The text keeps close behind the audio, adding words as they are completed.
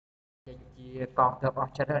ជាកងទ័ពអ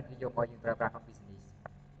ស់ចិត្តហើយយកមកយើងប្រើប្រាស់ក្នុង business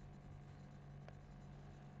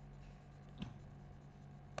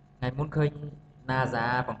ថ្ងៃមុនឃើញ NASA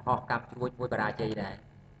បង្ហោះកម្មជ្រួញមួយបរាជ័យដែរ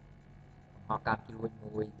បង្ហោះកម្មជ្រួញ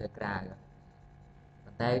មួយទៅក្រៅ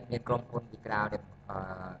ប៉ុន្តែមានក្រុមហ៊ុនពីក្រៅដែល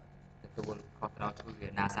ទទួលខុសត្រូវធ្វើវា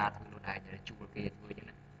NASA ធ្វើខ្លួនឯងជួលគេធ្វើចឹង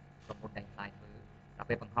ណាក្រុមហ៊ុនតែងថ្លៃធ្វើដល់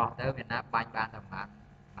ពេលបង្ហោះទៅវាណាបាញ់បានតែប្រហែល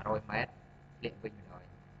100 ម៉ែត្រលាក់វិញ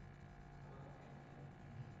100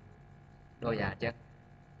ដូចយ៉ាងចឹង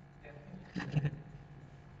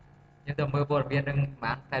ខ្ញុំទៅមើលព័ត៌មាននឹងប្រ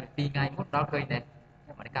ហែល82ថ្ងៃមុនដល់ឃើញដែរ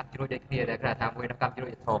មិនកាប់ជ្រួយដូចគ្នាដែរគ្រាន់តែថាមួយនឹងកាប់ជ្រួយ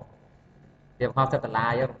ទៅធំវាបង្ហោះទៅដុល្លា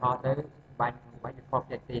របង្ហោះទៅបាញ់វាខុស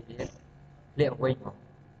ចេះទីទៀតលាក់វិញមក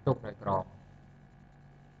ទុកនៅក្រោម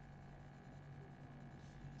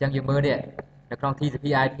ចឹងយើងមើលនេះនៅក្នុង TCP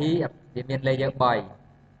IP វាមាន layer 3ហើ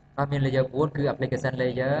យមាន layer 4គឺ application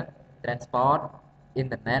layer transport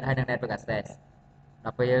internet ហើយនិង network access ដ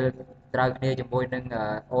ល់ពេលត្រូវគ្នាជាមួយនឹង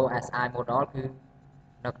OSI model គឺ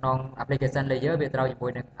នៅក្នុង application layer វាត្រូវជាមួ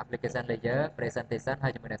យនឹង application layer presentation ហើ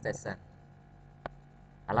យជាមួយនឹង session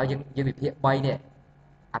ឥឡូវយើងវិភាគ3នេះ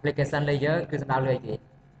application layer គឺសំដៅលើអីគេឥ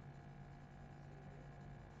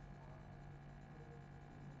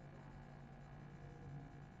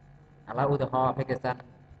ឡូវឧទាហរណ៍ application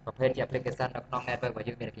ប្រភេទជា application នៅក្នុង network របស់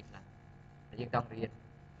យើងមានអីខ្លះយើងต้องរៀន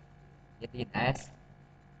មាន DNS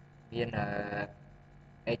មាន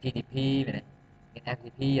HTTP មាន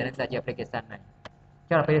FTP អានេះជា application ហ្នឹង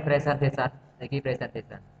ចុះដល់ពេល presentation អីគេ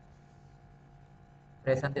presentation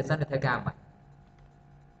វាធ្វើការមិន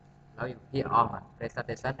ហើយវិភាគអស់មក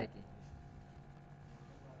presentation អីគេ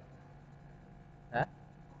ហ៎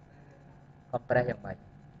compress យ៉ាងម៉េច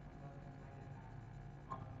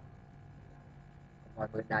កុំឲ្យ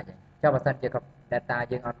មើលដាច់ចុះបើសិនជា data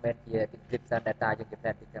យើងអត់មែនជា encryption data យើងជា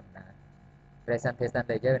static ធម្មតា presentation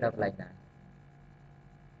layer នៅកន្លែងណានិ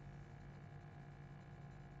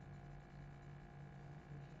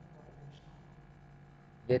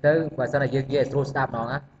យាយទៅបើសិនតែយើងនិយាយស្រួលស្ដាប់ហ្មង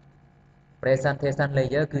ណា presentation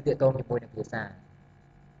layer គឺទាក់ទងជាមួយនឹងភាសា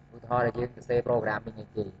ឧទាហរណ៍យើងសរសេរ programming អី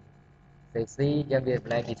គេC យើងវាប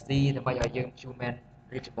ន្លែងពី C ដើម្បីឲ្យយើង human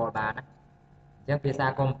reachable បានណាអញ្ចឹងភាសា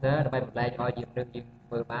កុំព្យូទ័រដើម្បីបន្លែងឲ្យយើងនឹងយើង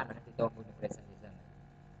មើលបានអានេះទាក់ទងជាមួយនឹង presentation អ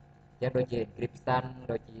ញ្ចឹងដូចជា encryption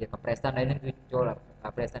ដូចជា compression អីហ្នឹងគឺចូល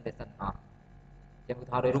presentation អស់អញ្ចឹងឧ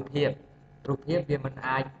ទាហរណ៍ដូចរូបភាពវាមិន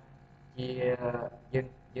អាចជា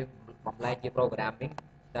យើងបំលែងជា programming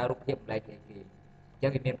តែរូបភាពបំលែងជាអីគេអញ្ចឹ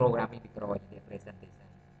ងវាមាន programming ពីក្រោយជា presentation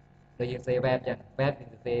ដូចយើងសេ web អញ្ចឹង web យើ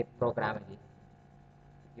ងសេ program អី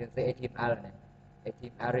យើងសេ HTML នេះ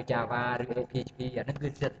HTML ឬ Java ឬ PHP អាហ្នឹងគឺ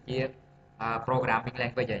ជា programming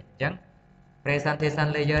language ហើយអញ្ចឹង presentation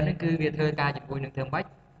layer ហ្នឹងគឺវាធ្វើការជាមួយនឹងធ្វើម៉េច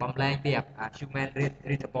បំលែងពី human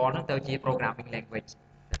readable ហ្នឹងទៅជា programming language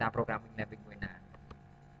ទៅតាម programming language មួយណា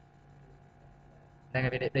ហ្នឹងហើ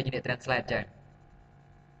យវាដូចជា translate អញ្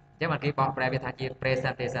ចឹងបានគេបកប្រែវាថាជា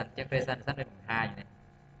presentation អញ្ចឹង presentation វាបង្ហាញនេះ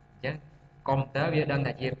អញ្ចឹងកុំព្យូទ័រវាដឹង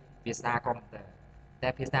ថាជាភាសាកុំព្យូទ័រតែ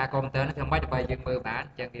ភាសាកុំព្យូទ័រហ្នឹងធ្វើម៉េចដើម្បីយើងមើលបាន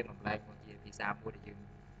អញ្ចឹងវាបំលែងមកជាភាសាមួយដែលយើង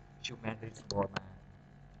human readable បាន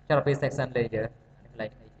ចុះដល់ពេល section layer នេះលេ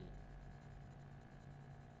ខអីគេ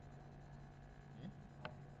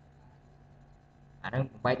អាហ្នឹង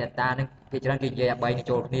បំបែក data ហ្នឹងគេច្រើនគេនិយាយឲ្យ3នេះ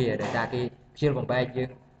ចូលគ្នា data គេព្យាលបំបែកយើង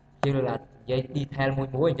ព្យាលនិយាយ detail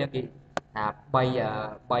មួយអញ្ចឹងគេថា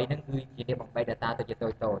3ហ្នឹងគឺជានេះបំបែក data ទៅជាតូ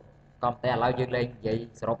ចក៏តែឥឡូវយើងលេងនិយាយ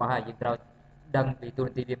សរុបអស់ហើយយើងត្រូវដឹងពីទូ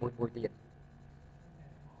នាទីវាមួយទៀត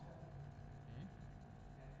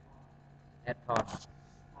add port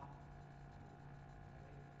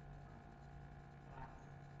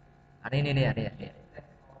អានេះ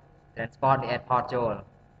transport នេះ add port ចូល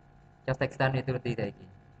ចុះ section វាទូនាទីទៅអីគេ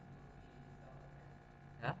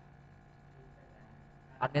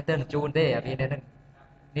អត់មានទៅបញ្ជូនទេអាវា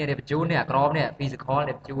នេះបញ្ជូននេះអាក្រមនេះ physical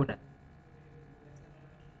នេះបញ្ជូន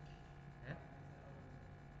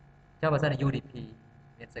ចុះបើសិន UDP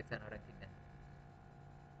មាន section ranking ដែរ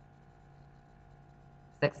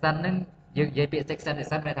section ហ្នឹងយើងនិយាយពាក្យ section នេះ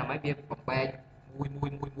សិនមានថាម៉េចវាបំបែកមួយ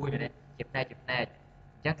មែនទេជាផ្នែកអ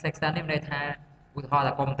ញ្ចឹង section នេះមានន័យថាឧទាហរណ៍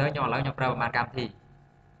ថាកុំព្យូទ័រខ្ញុំឥឡូវខ្ញុំប្រើប្រមាណកម្មវិធី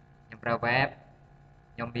ខ្ញុំប្រើ web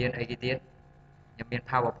ខ្ញុំមានអីគេទៀតខ្ញុំមាន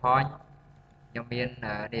PowerPoint ខ្ញុំមាន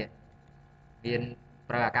នេះមាន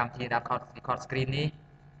ប្រើអាកម្មវិធី record screen នេះ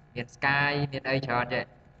មាន Sky មានអីច្រើនចេះ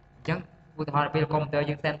អញ្ចឹងឧទាហរណ៍ពេលកុំព្យូទ័រ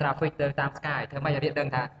យើង send traffic ទៅតាម Sky ធ្វើម៉េចឲ្យវាដឹង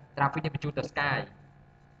ថា traffic នេះបញ្ជូនទៅ Sky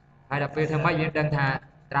ហើយដល់ពេលធ្វើម៉េចយើងដឹងថា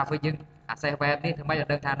traffic យើង access web នេះធ្វើម៉េចឲ្យ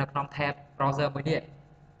ដឹងថានៅក្នុង tab browser មួយនេះ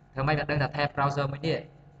ធ្វើម៉េចឲ្យដឹងថា tab browser មួយនេះ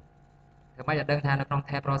ធ្វើម៉េចឲ្យដឹងថានៅក្នុង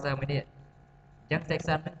tab browser មួយនេះអញ្ចឹង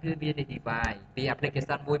section ហ្នឹងគឺវា divide ពី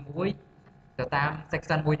application មួយទៅតាម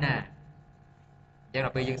section មួយណាអ Chắc là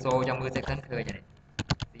bây giờ số trong mưa section khơi vậy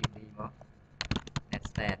cd mà net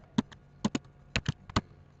stat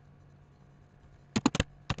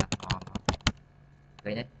là ngon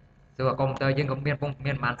vậy nhé số computer nhưng cũng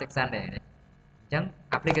miền man section này chẳng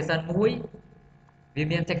application mũi vì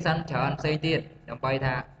miền section chọn xây tiền đồng bay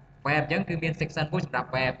tha web chẳng cứ miền section mũi sắp đặt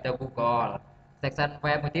web từ Google section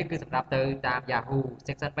web một tiết cứ sắp đặt từ tam Yahoo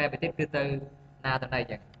section web một tiết cứ từ na từ này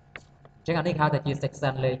chẳng chẳng hạn như how to chia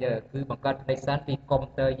section layer cứ bằng cách section vì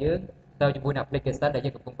computer dưới từ những application để cho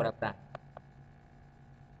cùng product ra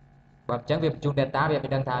bằng chẳng việc chung data việc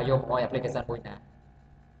mình đang thao vô mọi application mũi nào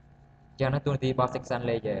cho nó tuân theo section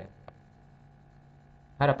layer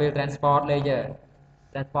hay là về transport layer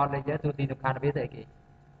tuân theo khả năng biết thế kì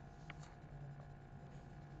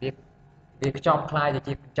việc job client thì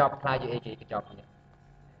chỉ job client gì cái job gì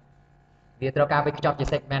việc tao cao với job chỉ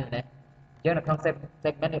segment này chứ là không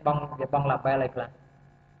segment thì bong làm bài lại là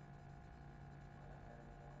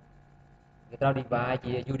việc tao đi bài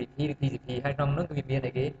chỉ UDP TCP hay trong nước cái miền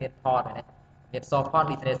này cái miền port này miền soft port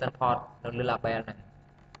destination port nó làm bài này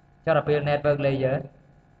cho là về network layer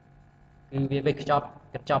cứ việc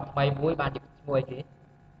job bay mũi ban chụp mũi kì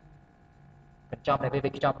job này về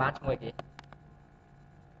job bán mũi kì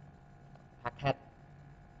packet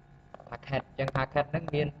chẳng packet nó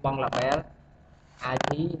miền bong làm bài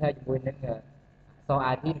IT hayជាមួយនឹង so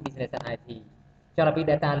IT business IT ចុះដល់ពី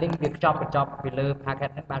data link វាខ្ចប់ពីលើ packet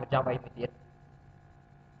ហ្នឹងបានខ្ចប់អីមួយទៀត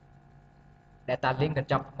data link កញ្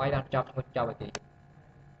ចប់ថ្មីបានខ្ចប់ឈ្មោះខ្ចប់អីគេ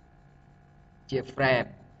ជា frame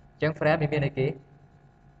អញ្ចឹង frame វាមានអីគេ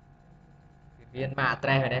វាមាន MAC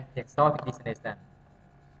address មែនទេទាំង store ពី destination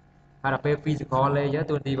ហើយដល់ពេល physical layer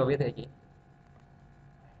តួនាទីរបស់វាទៅអីគេ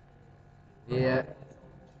វា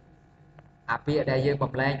អាពាក្យដែលយើង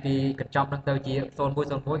បំលែងពីកញ្ចប់ហ្នឹងទៅជា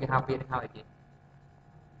0101គេហៅពាក្យហ្នឹងហៅអីគេ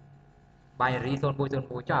binary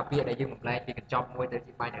 0101ចុះអាពាក្យដែលយើងបំលែងពីកញ្ចប់មួយទៅ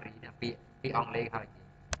ជា binary ណាពាក្យពីអង់គ្លេសហៅ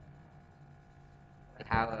គេ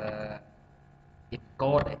ហៅ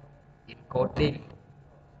encode encoding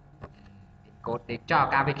ចុះ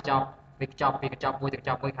ការវាខ្ចប់ពីកញ្ចប់មួយទៅកញ្ច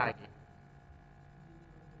ប់មួយហៅគេ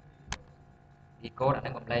decode អានឹ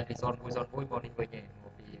ងបំលែងពី0101មកនេះវិញឯងម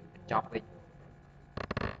កពីកញ្ចប់វិញ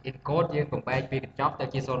encode យើងបំបែកពីកញ្ចប់ទៅ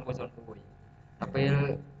ជា0101ដល់ពេល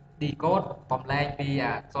decode បំលែងពី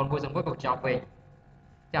0101ក៏ខ្ចប់វិញ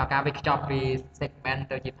ចាការវាខ្ចប់ពី segment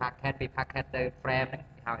ទៅជា packet ពី packet ទៅ frame ហ្នឹង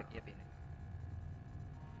គេហៅឲ្យគេពី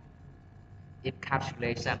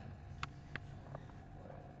encapsulation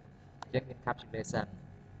ជា encapsulation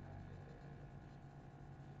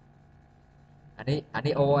អា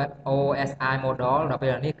នេះ OSI model ដល់ពេ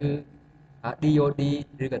លអានេះគឺ DoD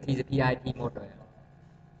ឬក៏ TCP/IP model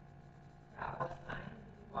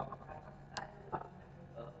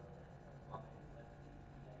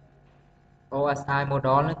OSI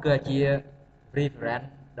model ហ្នឹងគឺជា reference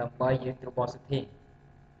ដើម្បីយើង troubleshooting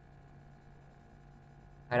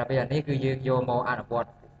ហើយដល់ពេលអានេះគឺយើងយកមកអនុវត្ត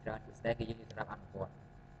ច្រើនជាស្ដែងគឺយើងសម្រាប់អនុវត្ត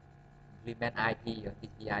implement IP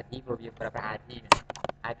TCP/IP ព្រោះវាប្រើប្រាស់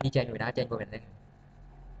IP ចេញពីណាចេញពីហ្នឹង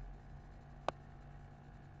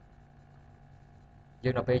យើ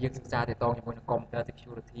ងដល់ពេលយើងសិក្សាទាក់ទងជាមួយនឹង computer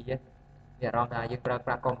security វាអារម្មណ៍ថាយើងប្រើប្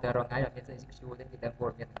រាស់ computer រាល់ថ្ងៃអត់មាន secure ទេគឺដឹងព័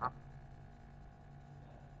ត៌មានទាំងអស់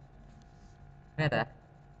មែនទេឥ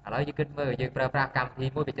ឡូវយើងគិតមើលយើងប្រើប្រាស់កម្មវិធី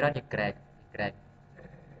មួយវាច្រើនយើង crack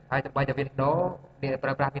ហើយទៅបីតែ Windows វាប្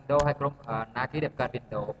រើប្រាស់ Windows ហើយក្រុមណាគេដែលបង្កើត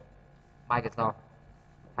Windows Microsoft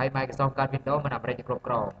ហើយ Microsoft កើត Windows មិនអាមេរិកទេគ្រប់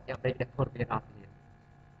គ្រងអញ្ចឹងអាមេរិកតែខ្លួនវាអត់ទៀត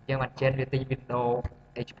អញ្ចឹងបានចេញវាទិញ Windows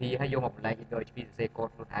HP ហើយយកមកបន្លែង Windows HP សរសេរកូដ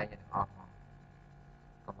ខ្លួនឯងទាំងអស់មក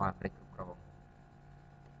កុំឲ្យអាមេរិកគ្រប់គ្រង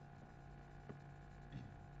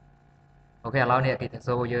អូខេឥឡូវនេះគេទៅ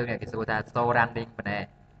សួរយើងគេសួរថា store running ប៉ុណ្ណេះ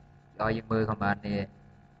ឲ្យយើងមើល command នេះ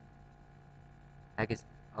ហើយគេ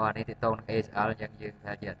នេះទៅតងនឹង ASL អញ្ចឹងយើង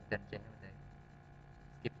ថាជា attention ចេះទេ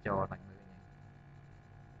skip ចូលបាញ់មើល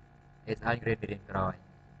នេះ ASL រៀនពីរៀនក្រោយ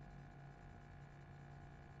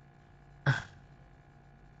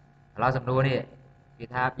ឥឡូវសំណួរនេះគេ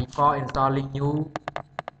ថា before installing new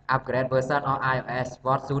upgrade version of iOS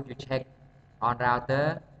what should you check on router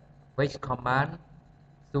which command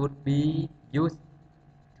should be used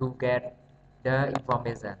to get the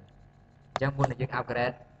information អញ្ចឹងមុននឹងយើង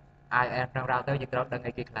upgrade iOS ក្នុង router យើងត្រូវដឹង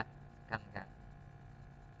អីគេខ្លះខាង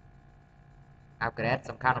upgrade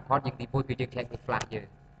សំខាន់បំផុតយើងទី1គឺយើង check ពី flash យើង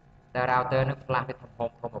តើ router នឹង flash វាធំ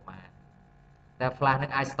ប្រមាណតើ flash នឹ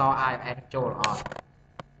ងអាច store iOS ចូលអត់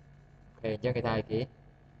អូខេអញ្ចឹងគេថាអីគេ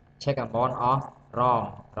check amount of ROM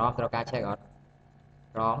ត្រូវការ check អត់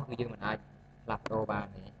ROM គឺយើងមិនអាចផ្លាស់ប្ដូរបាន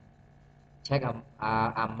ទេ check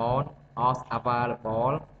amount of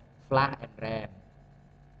available flash and RAM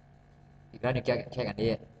ពីក្រោយយើង check អា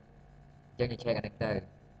នេះអញ្ ចឹងយើង check អានេះទៅ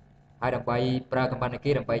ហើយដើម្បីប្រើ command នេះ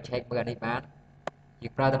គេដើម្បី check មើលអានេះបានយើ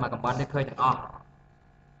ងប្រើតែមួយ command នេះឃើញទាំងអស់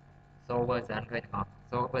show version ឃើញទាំងអស់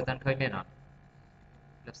show version ឃើញមែនអត់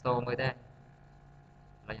លើក show មើលទេឥ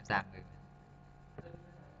ឡូវខ្ញុំសាក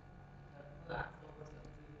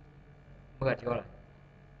មើលអត់យល់ឥ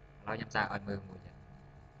ឡូវខ្ញុំសាកឲ្យមើលមួយចឹង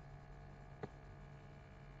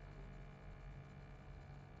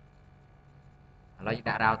ឥឡូវយើង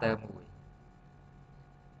ដាក់ router មួយ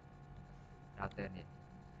router នេះ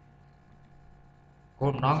គោ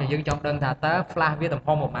លបំណងយើងចង់ដឹងថាតើ flash វាទំ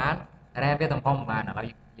ហំប្រមាណ RAM វាទំហំប្រមាណឥឡូវ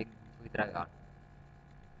យើងធ្វើត្រូវអត់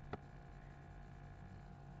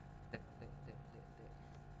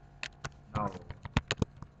no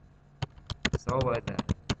so version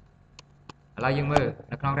ឥឡូវយើងមើល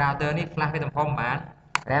នៅក្នុង router នេះ flash វាទំហំប្រមាណ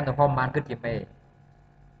RAM ទំហំប្រមាណគិតជាមេ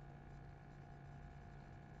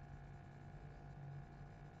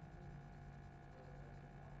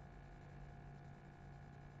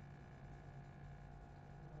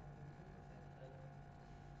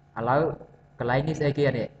ឥឡូវកន្លែងនេះស្អីគេ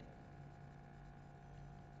នេះ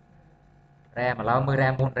RAM ឥឡូវមើល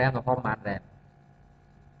RAM មុន RAM ទំហំប្រមាណ RAM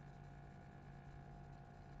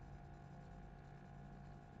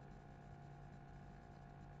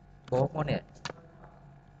បូកមកនេះ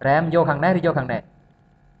RAM យកខាងនេះឬយកខាងនេះ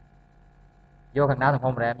យកខាងណាទំ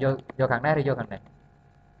ហំ RAM យកខាងនេះឬយកខាងនេះ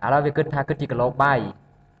ឥឡូវវាគិតថាគិតជាគីឡូបាយ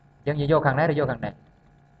អញ្ចឹងយកខាងនេះឬយកខាងនេះ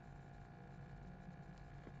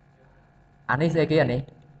អានេះស្អីគេអានេះ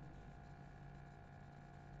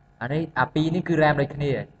អាពីរនេះគឺ RAM ដូចគ្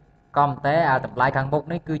នាក៏ប៉ុន្តែអាតម្លៃខាងមុខ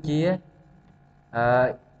នេះគឺជា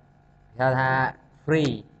គេហៅថា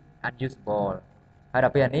free unusable ហើយដ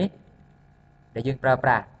ល់ពេលអានេះដែលយើងប្រើប្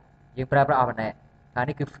រាស់អស់ប៉ុណ្ណេះហើយ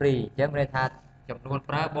នេះគឺ free អញ្ចឹងមានន័យថាចំនួន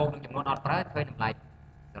ប្រើបូកនឹងចំនួនអត់ប្រើឃើញតម្លៃ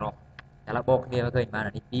សរុបតែឡើយបូកគ្នាមើលឃើញបាន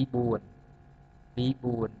អានេះ24អ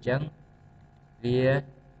ញ្ចឹងវា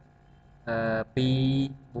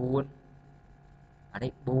24អា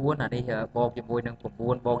នេះ4អានេះបូកជាមួយនឹង9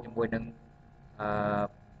បូកជាមួយនឹង5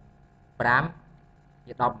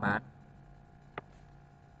វា10ប៉ុន្មាន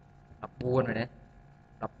14ហើយនេះ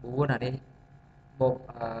14អានេះបូក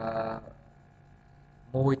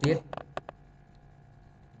1ទៀត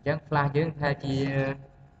អញ្ចឹង flash យើងថាជា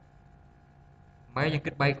មើលយើង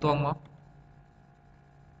គិត3ខ្ទង់មក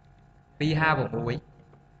256អ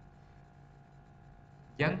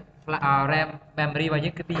ញ្ចឹង RAM memory របស់យើ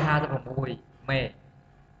ងគឺ256មេ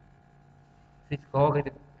Cisco គឺ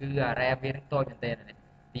RAM វានឹងតូចមែនទែននេះ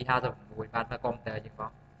256បានមកកុំព្យូទ័រយើងផ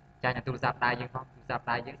ងចាញ់ទូរស័ព្ទដៃយើងផងទូរស័ព្ទ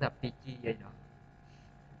ដៃយើងស្រាប់ 2G អីនោះ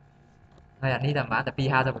ហើយអានេះតែបានតែ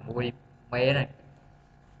256មេហ្នឹង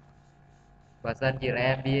បើសិនជា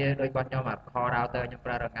RAM វាដូចបងខ្ញុំអា core router ខ្ញុំប្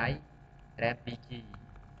រើរាល់ថ្ងៃ RAM 2G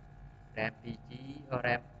RAM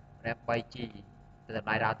 3G ទៅតម្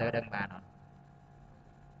លៃ router ដឹងបានអត់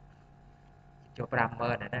ចូល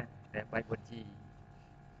50000ណា RAM 3-4G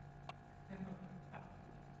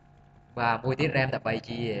បាទមួយទៀត RAM តែ 3G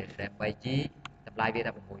ទេ RAM 3G តម្លៃវាតែ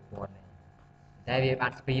6000តែវាបា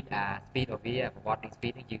ន speed speed របស់វា forwarding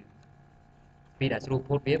speed នេះយឺត speed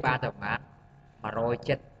throughput វាបានតែប្រហែល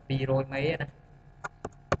170 200មេណា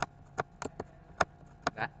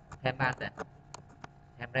បាទថែមបានតែ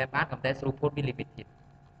ថែម RAM បានក៏តែ throughput វា limited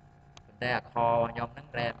ប៉ុន្តែអា core ខ្ញុំហ្នឹង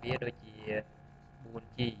RAM វាដូចជា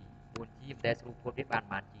 4G ប៉ុន្តែ throughput វាបាន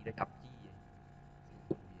ប្រហែល G ដូច 10G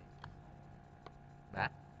បា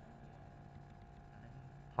ទ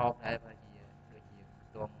ថោកដែរបើជាដូចជាខ្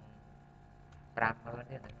ទង់50000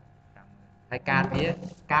ទេ50000ហើយកាត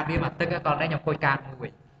វាមួយទឹកក៏តែខ្ញុំខូចកាតមួយ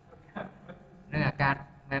នឹងអាកាត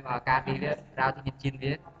មែនអាកាតវារៅទីមានជីន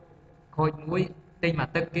វាខូចមួយទិញមួយ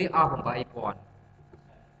ទឹកគេអស់8000ហ្នឹង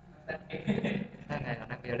ហើយអាហ្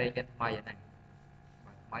នឹងវាលេខមានថ្មីហ្នឹង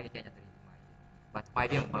ថ្មីចេញអត់ថ្មីបាទថ្មី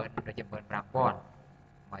វា10000ដូចជា15000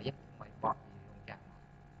ថ្មីបោះពីរោងចក្រ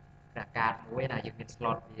តែកាតមួយណាយើងមាន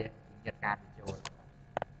slot វាញ៉ាត់កាតចូល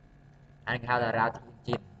អានេះហៅថា routing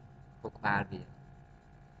engine ពុកក្បាលវា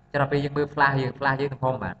ចាំដល់ពេលយើងមើល flash យើងទំ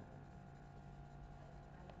ហំបាទ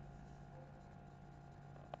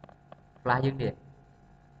flash យើងនេះ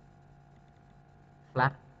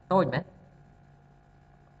flash តូចមែន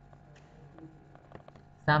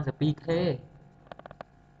 32K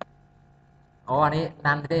អូអានេះ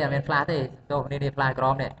តាមទេអត់មាន flash ទេតោះនេះ flash ក្រ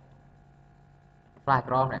មនេះ flash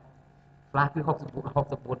ក្រមនេះ flash គឺ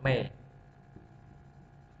64មេ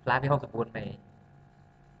flash វា64មេ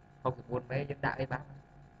64មេយើងដាក់អីបាន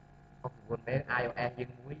64មេ iOS យើ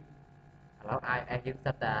ងមួយឥឡូវ iOS យើង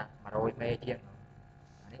សិតតែ100មេជាង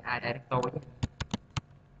អានេះ iOS តូច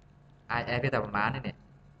iOS វាតែប្រហែលនេះ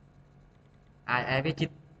iOS វាជិត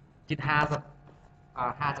50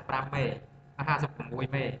 55មេ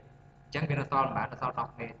56មេ chẳng vì nó to là bạn nó to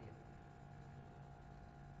đọc nghề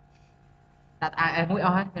đặt ai em mũi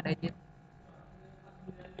oi cái đây chứ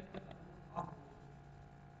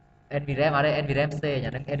NVRAM ở đây NVRAM C nhà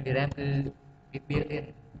nâng NVRAM cứ biết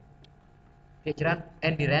lên cái chuyện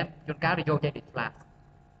NVRAM chôn cáo đi vô chạy đi flash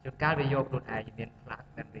chôn cáo đi vô luôn ai miền flash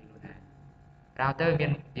cần đi luôn ai router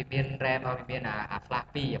miền RAM ở miền flash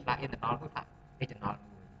P flash internal của flash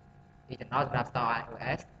internalសម្រាប់ store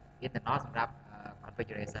iOS internal សម្រាប់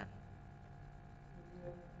configuration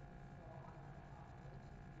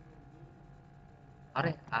អត់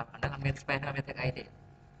ទេអាហ្នឹងអត់មាន space អត់មានទឹកអីទេ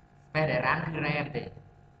space ដែល RAM គឺ RAM ទេ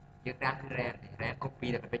យើង RAM គឺ RAM ទេ RAM copy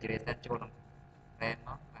ដល់ configuration ចូលក្នុង RAM ម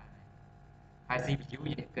កបាទហើយ CPU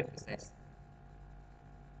យើងគិត process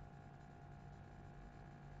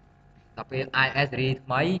ដល់ពេល IS series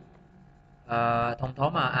ថ្មីធំ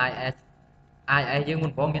IS យើងមុ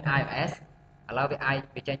នបងមាន iOS ឥឡូវ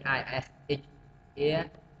វាចេញ IS XA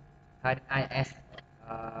ហើយ IS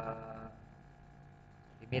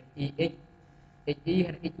វាមាន EX XE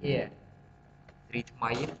ហើយ XA សេរីថ្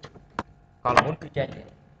មីកលមុនគឺចេញ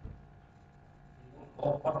ប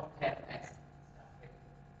ងគាត់ 10S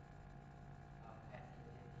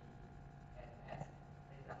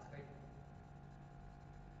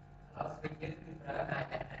ឥឡូវ switch យើងគឺប្រើ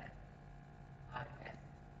IS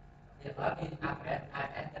វាបើមាន upgrade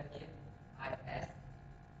IS ទៅជា IS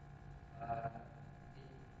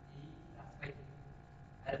switch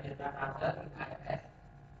ហើយមាន router គឺ IS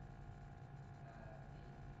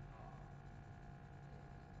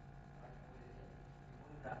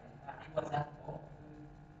បើសិនបង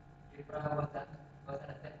គឺប្រើបើសិន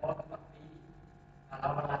តែបងមកពីឥឡូ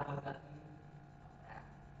វឡើងបើសិនគឺ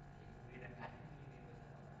វានឹងអាចមា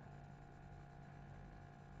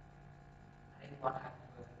នបើសិនអានេះគាត់អាច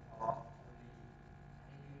បើសិនអស់អា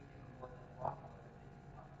នេះគឺជាបើសិនបង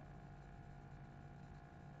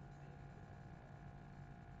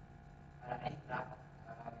នេះសម្រាប់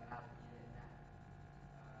ហៅជា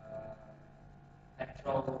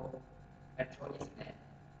metro internet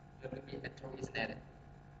លើកពី metro internet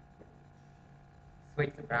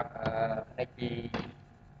switch សម្រាប់ផ្នែកពី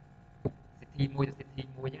city មួយទៅ city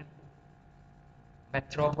មួយហ្នឹង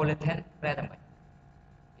metropolitan ប្រែតែម៉េច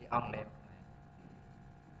ពីអង់គ្លេស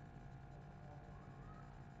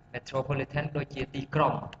metropolitan ដូចជាទីក្រុ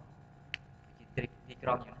ងជាទីក្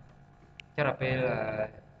រុងអញ្ចឹងចុះដល់ពេល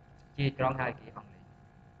ជាក្រុងហៅគេអង់គ្លេស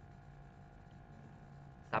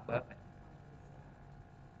suburb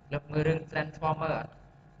លើកមើលរឿង transformer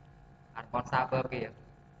អត់បន suburb គេ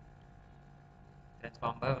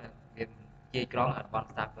transformer វាជាក្រុងអត់បន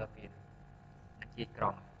suburb គេនឹងជាក្រុ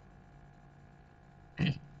ងអូ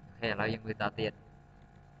ខេឥឡូវយើងមើលតទៀត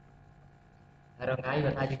ហើយរងថ្ងៃ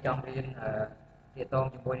បើថាយើងចង់រៀនទាក់ទង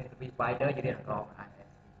ជាមួយនឹង service provider យើងរៀនអង្គ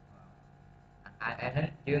IS ហ្នឹង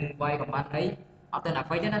យើងវាយ command អីអត់ទៅណា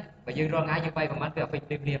fix ទេណាបើយើងរងថ្ងៃយើងវាយ command វា fix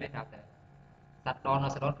ព្រាមៗទេតាមតែសាត់ដននៅ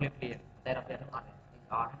សដនព្រាមៗតែដល់ពេលនោះអត់ទេ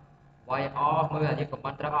អត់វាយអស់មើលយើង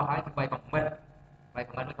command ត្រូវអស់ហើយគឺវាយ commit វាយ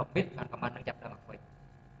command នឹង commit បាន command នឹងចាប់ដល់ fix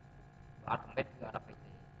អត់ commit គឺអត់ fix ទេ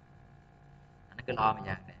អានេះគឺល្អមួយ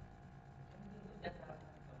យ៉ាងដែរ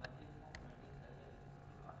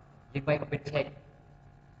យើងវាយ commit check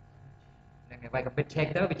នឹងវាយ commit check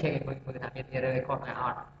ទៅវា check ឲ្យមើលថាមាន error ខុសណាអ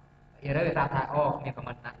ត់ error វាប្រាប់ថាអូគ្មាន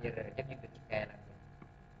command ណា error អញ្ចឹងយើងទៅ check ឡើង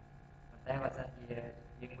ប៉ុន្តែបើសិនជា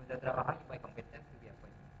យើងមើលទៅត្រូវអស់ហើយយើងវាយ commit ទៅគឺវា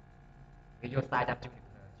fix វាយក style តាម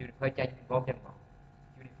Juniper ចេញបងចឹងមក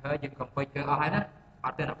Juniper យើង configure អស់ហើយណាអ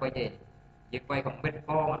ត់ទៅណា fix ទេយើងវាយ commit ផ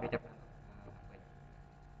ងអត់វាចាប់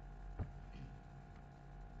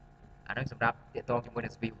អានឹងសម្រាប់ទាក់ទងជាមួយនឹ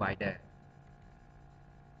ង service provider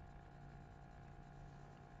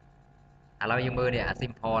ឥឡូវយើងមើលនេះអា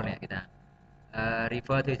simple នេះគេថា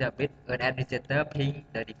refer to the bit an administrator ping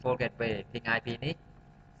the default gateway ping IP នេះ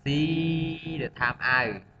see the time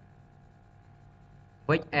out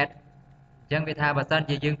which at អញ្ចឹងវាថាបើសិន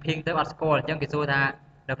ជាយើង ping ទៅអត់ស្គាល់អញ្ចឹងគេសួរថា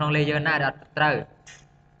នៅក្នុង layer ណាដែលអត់ត្រូវ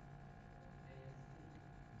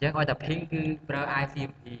អញ្ចឹងឲ្យតែ ping គឺប្រើ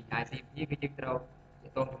ICMP គឺយើងត្រូវទា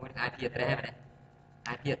ក់ទងជាមួយនឹង IP address ហ្នឹង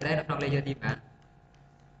IP address នៅក្នុង layer ទីប៉ុន្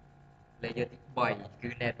មាន layer ទី3គឺ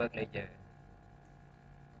network layer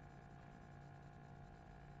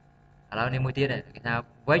ឥឡូវនេះមួយទៀតគេថា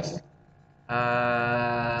which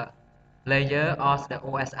layer of the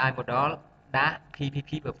OSI model that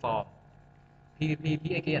PPP perform PPP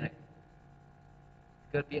អីគេហ្នឹង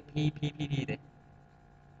គឺពាក្យ PPP ទេ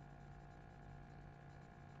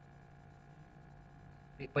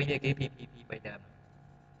ពាក្យពេញនេះគេ PPP បីដើម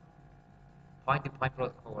point to point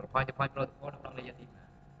protocol point to point protocol នៅក្នុង layer ទីប៉ុន្មាន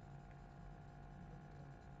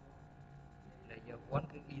layer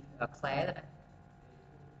 1គឺខ្សែទេណា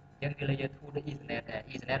dân cái layer 2 tới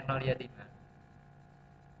Ethernet nó layer gì mà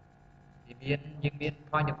thì viên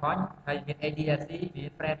point to point hay viên ADAC viên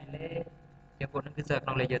pre delay cho cô nó cứ sợ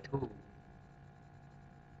trong layer 2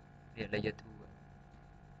 thì layer 2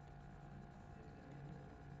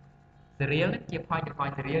 serial chia point to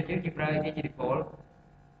point serial chứ chia pre cái default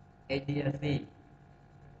ADAC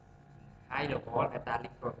high level data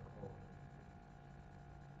link protocol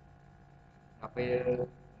và về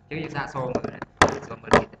chứ như xa xô mà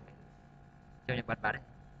đi cho những bạn đấy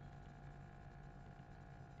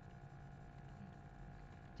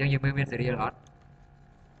chứ như mấy viên serial hot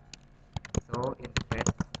số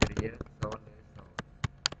interface serial số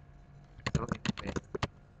interface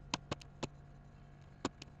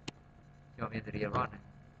cho viên serial hot này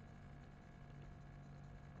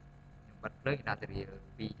những bật lấy data serial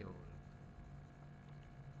video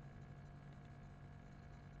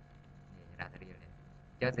data serial này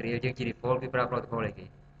cho serial chứ chỉ default cái protocol này kì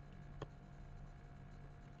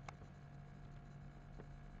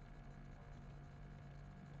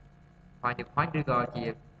point to pointឬក៏ជា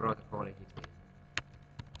protocol អីគេ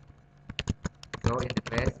số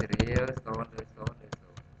interface serial 0 លើ 0 លើ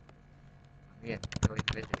 0មាន số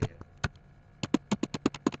interface serial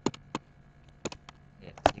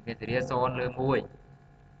នេះជា serial 0 លើ 1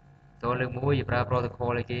 0 លើ 1វាប្រើ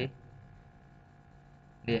protocol អីគេ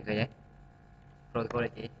នេះឃើញទេ protocol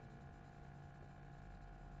អីគេ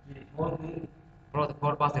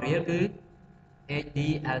protocol របស់ serial គឺ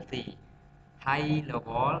HDLC high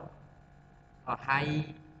level high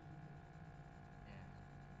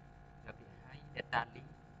data link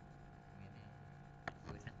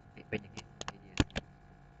เป็นอย่างนี้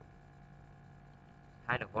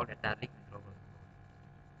high level data link control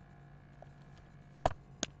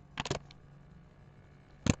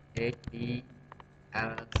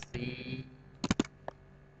HDLC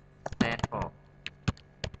stand for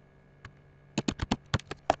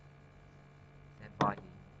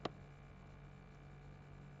gì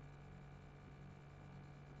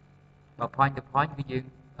và point to point គឺយើង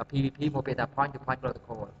PVP មកពេលថា point to point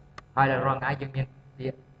protocol ហើយដល់រងថ្ងៃយើងមានពា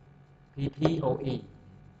ក្យ PPOE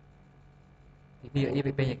PPOE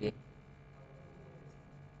វាเป็นយ៉ាងគេ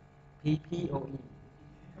PPOE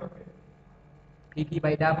PP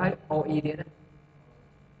 3ដើមហើយ OE ទៀត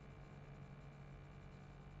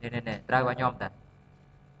នេះត្រូវឲ្យខ្ញុំតា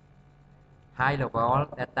High level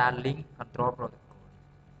data link control protocol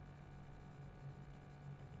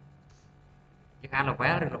យើងអាន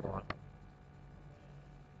level ឬ level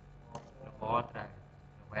ត្រូវ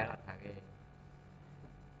level អត់ថាគេ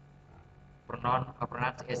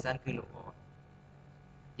pronunciation គឺ level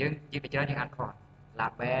យើងទៅច្រើនយើងអានខុស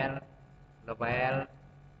label level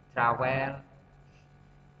travel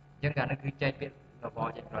អញ្ចឹងកាលនេះគឺចែកពាក្យ level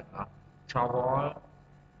ចេញប្រត់អស់ travel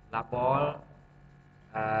label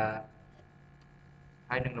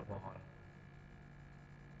ហើយនឹង level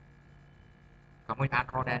ក៏មួយអាន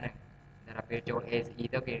ខុសដែរហ្នឹងតែដល់ពេលចូល ACE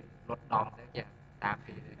ទៅគេលុតដំទៅចាតាម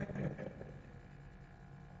គេ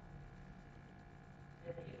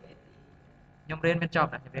ខ្ញុំរៀនមិនចប់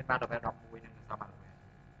ណាខ្ញុំរៀនបានដល់ level 11ហ្នឹងសមបាន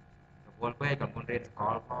រវល់ពេកក៏មុនរៀនសក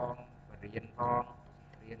លផងរៀនផង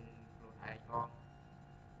រៀនខ្លួនឯងផង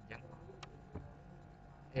អញ្ចឹង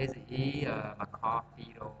ACE មកខុស200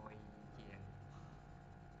ជាង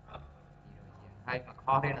ហើយមក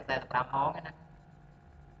ខុសរៀនតែ45ម៉ោងណា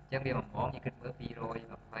អញ្ចឹងវា1ម៉ោងយើងគិតមើល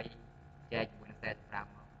220ចែកជាមួយនឹង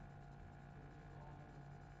45ម៉ោង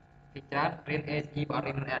ពីច្រើនរៀន ACE បើអត់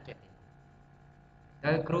រៀនអត់ចេះ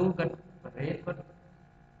ទៅគ្រូគាត់បង្រៀនគាត់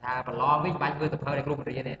ថាប្រឡងវិញបាច់មើលទៅភើឲ្យគ្រូបង្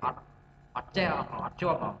រៀនទេអត់ចេះអត់ជា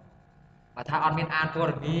ប់ហ្មងបើថាអត់មានអានព័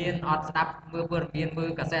ត៌មានអត់ស្ដាប់មើលព័ត៌មានមើ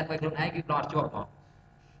លកាសែតមើលខ្លួនឯងគឺដល់ជាប់ហ្មង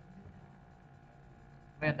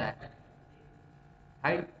មែនតែ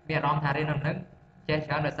ហើយមានអារម្មណ៍ថារៀននឹងចេះ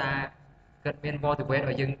ច្រើនដោយសារគិតមាន motivate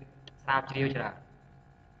ឲ្យយើងស្រាវជ្រាវច្រើន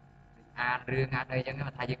អានរឿងអានអីចឹង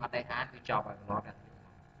ថាយើងអត់ได้អានគឺចប់ហើយប្រឡងតែ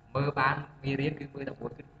មើលបានមេរៀនគឺមើលតែមួ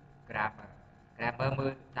យគឺ grammar មើ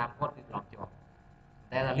លតាមគាត់គឺប្រឡងជាប់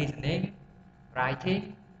តែ listening writing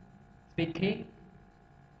speaking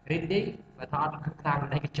reading បើថាអត់ខ្លាំង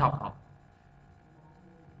នេះគឺចប់អស់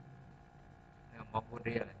មក4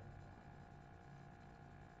រៀល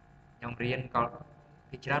ខ្ញុំរៀនក៏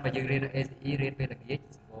ពីច្រើនបើយើងរៀន SE រៀនពេលល្ងាច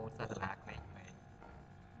សម្បូរសាសាលាក្មេងៗ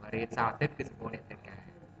បើរៀនសៅរ៍អាទិត្យគឺសម្បូរអ្នកធ្វើការ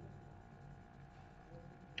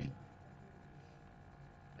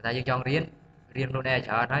តែយើងចង់រៀនខ្លួនឯង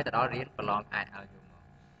ច្រើនហើយទៅដល់រៀនប្រឡងអាចឲ្យយល់មក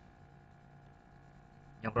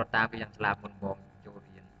ខ្ញុំរត់តាមពីយ៉ាងស្លាប់មុនបងចូល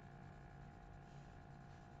រៀន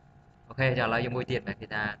អូខេចាឥឡូវយើងមួយទៀតគេ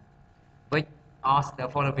ថា which of the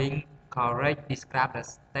following correct describe the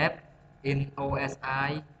step in OSI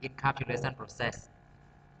encapsulation process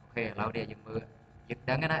អូ ok lâu đi dừng mưa dừng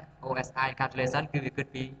đắng cái này OSI calculation cứ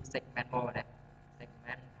việc đi segment mode này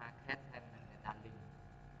segment packet hay là data link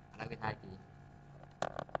lâu cái thay gì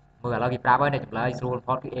mưa lâu cái prab này chúng lấy rule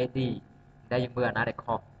port cái AD đây dừng mưa nó để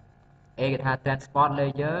kho A cái thay transport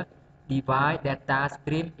layer divide data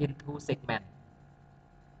stream into segment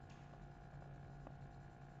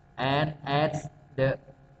and adds the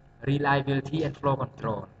reliability and flow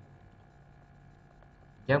control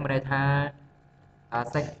dân mình tha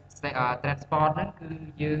transport ហ្នឹងគឺ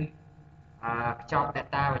យើងខ្ចប់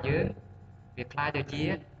data របស់យើងវាខ្លាយទៅជា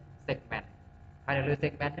segment ហើយនៅលើ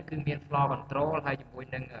segment ហ្នឹងគឺមាន flow control ហើយជាមួយ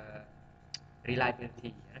នឹង reliability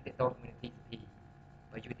ហ្នឹងទាក់ទងជាមួយនឹង TCP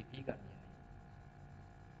បើ UDP ក៏មាន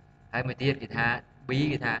ហើយមួយទៀតគេថា B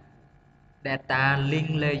គេថា data link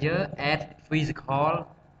layer add physical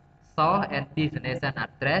source and destination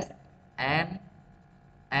address and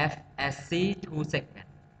FSC to segment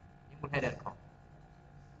នេះមួយហេតុដែលខុស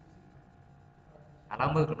ឥឡូវ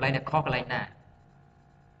មើលកន្លែងដែលខុសកន្លែងណា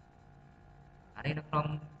អានេះនៅក្នុង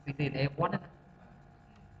CCNA 1ណាឥ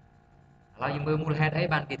ឡូវយើងមើលមូលហេតុអី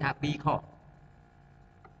បានគេថា B ខុស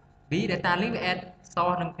B data link add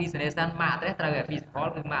source និង destination MAC address ត្រូវតែ physical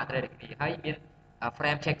គឺ MAC address ដូចគ្នាហើយមាន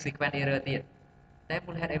frame check sequence error ទៀតតែ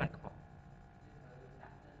មូលហេតុអីបានខុស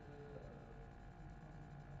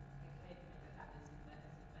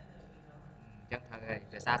ចឹងត្រូវហើយ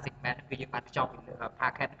ដោយសារ segment គឺយើងបានខ្ចប់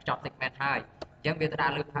packet ខ្ចប់ segment ហើយអញ្ចឹងវាទៅដា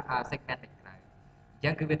ក់លើ segment នេះក្រៅអញ្ចឹ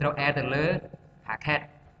ងគឺវាត្រូវ add ទៅលើ packet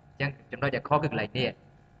អញ្ចឹងចំណុចដែលខុសគឺកន្លែងនេះ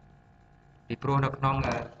ពីព្រោះនៅក្នុង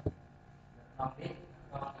នេះក្នុង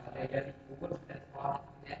layer ទី4 transport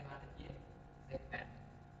វាបានជា segment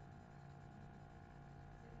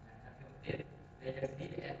ទៀត layer នេះ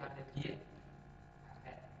វាបានជា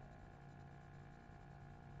packet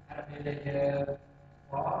ហើយ layer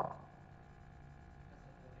 4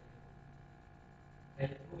ដែ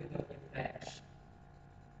លគួរទៅជា flash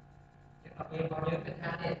ចឹងអត់មានរបស់យើងទៅ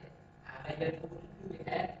ថានេះអាដែលយើងគួរគឺវា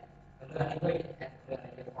add ទៅលើនេះវិញ add ទៅលើ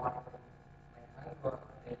layer 4ហើយក៏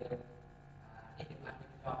layer នេះគឺបានយើ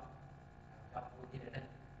ងចប់មួយទៀតហ្នឹង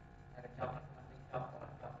តែចប់មិនវិញចប់មួយ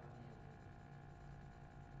ទៀ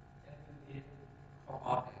តចឹងគឺវាខុសអ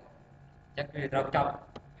ត់ចឹងគឺត្រូវចប់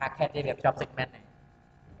packet នេះវាចប់ segment នេះ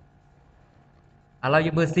ឥឡូវ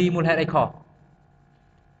យើងមើល C មូលហេតុអីខុស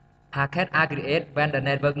packet are created when the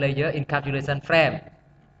network layer encapsulation frame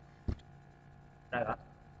ត្រូវអត់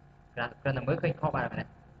គ្រាន់តែមើលឃើញខុសបានទេ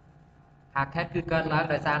packet គឺកើតឡើង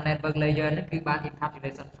ដោយសារ network layer ហ្នឹងគឺបាន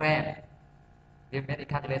encapsulation frame វាមាន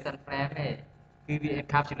encapsulation frame ទេគឺវា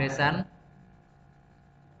encapsulation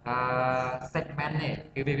segment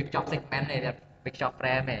ទេគឺវាខ្ចប់ segment ទេវាខ្ចប់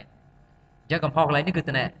frame ទេអញ្ចឹងកំហុសកន្លែងនេះគឺ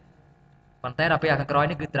តែប៉ុន្តែដល់ពេលអាខាងក្រោយ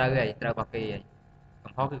នេះគឺត្រូវហើយត្រូវរបស់គេហើយ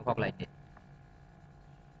កំហុសគឺកំហុសកន្លែងនេះ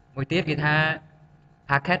មួយទៀតគេថា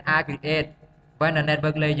packet are created when the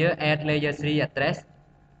network layer add layer 3 address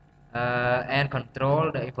and control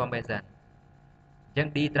the information អញ្ចឹង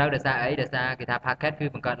D ត្រូវដោយសារអីដោយសារគេថា packet គឺ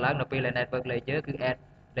បង្កើតឡើងនៅពេល network layer គឺ add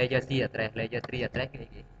layer 3 address layer 3 address គឺ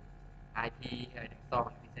គេ IP ហើយនឹង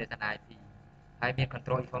source destination IP ហើយមាន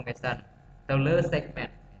control information ទៅលើ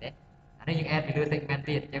segment ណាអានេះយើង add ពីលើ segment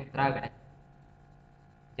ទៀតអញ្ចឹងត្រូវណាអ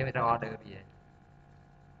ញ្ចឹងវាត្រូវ order វា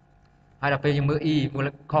ហើយដល់ពេលយើងមើល E មូល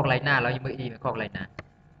ខុសកន្លែងណាឥឡូវយើងមើល E ខុសកន្លែងណា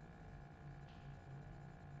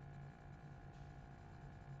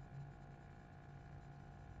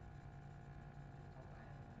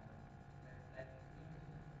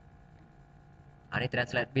អានេះ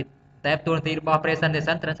translate bit តែតួនាទីរបស់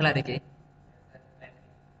presentation translate អីគេអ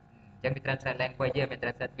ញ្ចឹងវា translate language ទេមិន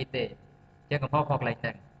translate bit ទេអញ្ចឹងកំហុសខុសកន្លែងហ្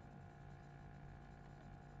នឹង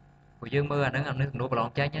ព្រោះយើងមើលអាហ្នឹងអានេះសំណួរប្រឡង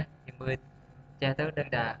ចេញយើងមើលចេះទៅដឹង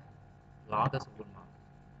ថាល្អទៅស្រួលមក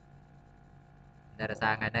តែរសា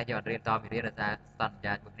រថ្ងៃនេះយើងអត់រៀនតមេរៀនរសារសន្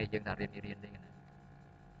យាមួយគ្នាយើងថារៀនមេរៀនទេណា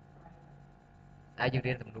តែយើង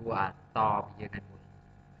រៀនសំណួរអាតពីយើងថ្ងៃមុន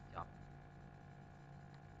ចប់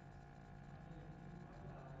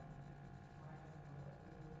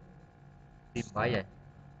ទី8ហើយ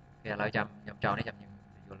គេឥឡូវចាំខ្ញុំចោលនេះចាំខ្ញុំ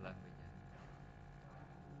យល់ឡើងវិញ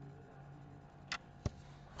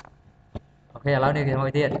អូខេឥឡូវនេះគេមួ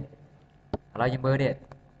យទៀតឥឡូវយើងមើលនេះ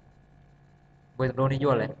មួយសំណួរនេះយ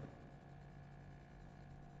ល់ទេ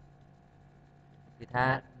គេថា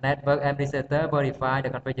network administrator verify the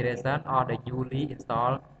configuration of the newly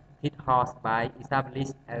installed head host by establish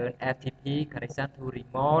an FTP connection to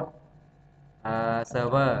remote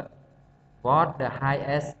server what the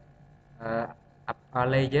highest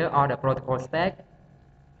layer of the protocol stack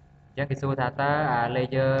អញ្ចឹងគេសួរថាតើ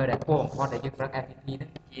layer ដែលខ្ពស់បំផុតដែលយើងប្រើ FTP ហ្នឹង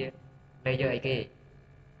ជា layer អីគេ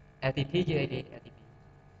FTP ជាអីគេ FTP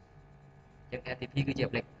អញ្ចឹង FTP គឺជា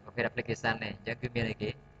ប្រភេទ application ទេអញ្ចឹងគឺមានអីគេ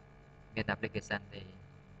មាន application ទេ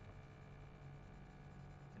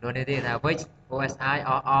នោះនេះទេថា which OSI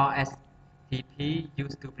or RSTP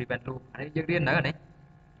used to prevent loop អានេះយើងរៀននៅនេះ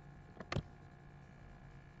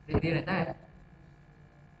រៀនតែ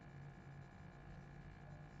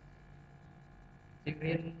យើង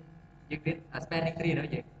រៀន spanning tree នោះ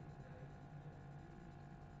យើង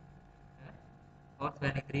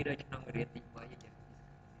spanning tree ដូចក្នុងរៀនទី3យើង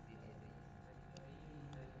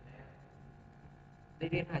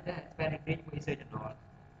រៀនហើយតែ spanning tree មួយ search journal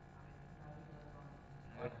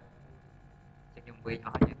ខ្ញុំវិញអ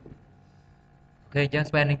ស់ហើយអូខេអញ្ចឹង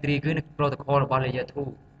spanning tree គឺនៅ protocol របស់ layer 2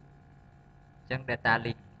អញ្ចឹង data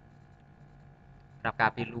link សម្រាប់កា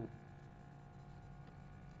រពី loop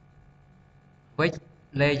which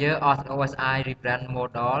layer of OSI reference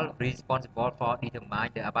model responsible for determine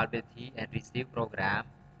the availability and receive program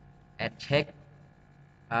and check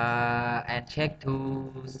to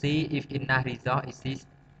see if enough resource exists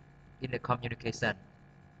in the communication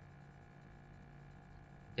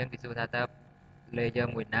អញ្ចឹងគេសួរថាតើ layer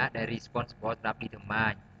មួយណាដែល responsible សម្រាប់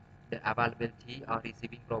determine the availability of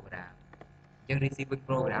receiving program អញ្ចឹង receiving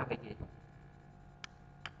program អីគេ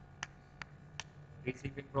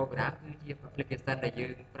receiving program គឺជា application ដែលយើ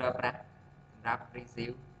ងប្រើប្រាស់សម្រាប់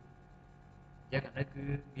receive អញ្ចឹងអានេះគឺ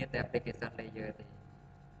មានតែ application layer ទេ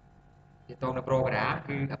ទាក់ទងនឹង program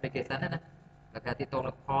គឺ application ណាដល់ការទាក់ទង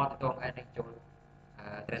នឹង port ទាក់ទងនឹង ចូល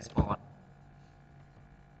transport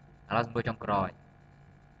ឥឡូវសំណួរចុងក្រោយ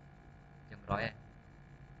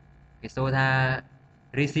គេសួរថា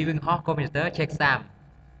receiving host computer checksum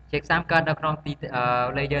កើតនៅក្នុងទី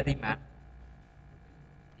layer ទីម៉ាត់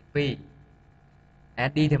ទី2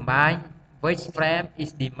 and determine which frame is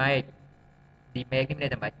demake នេះមានន័យ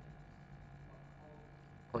ថាម៉េច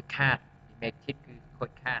ខូចខាត demake គឺខូ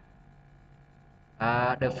ចខាត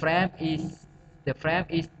the frame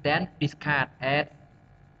is then discard at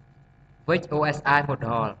which OSI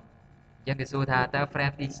model អញ្ចឹងគេសួរថាតើ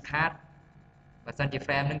frame discard បើសិនជា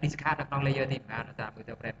frame នឹង discard នៅក្នុង layer ទីម៉ាត់តាមមើល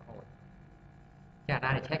ទៅ frame ខូចចាអាណា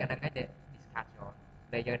នេះ check អាហ្នឹងឯងទេ discard ចូល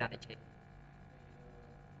layer ណានេះ check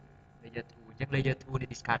layer 2 អញ្ចឹង layer 2 នេះ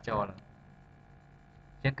discard ចូលអ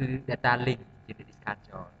ញ្ចឹងគឺ data link ជា discard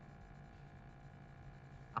ចូល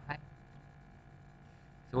អស់ហើយ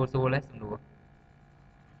សួរលេសំណួរ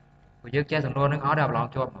ព្រោះយើងចេះសំណួរនឹងអត់ដល់ប្រឡង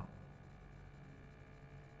ជាប់មក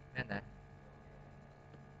មែនទេឥ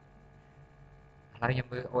ឡូវខ្ញុំ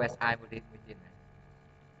មើល OSI មួយទៀតណា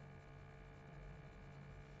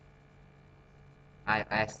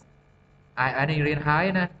iOS នេះរៀនហើយ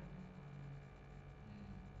ណា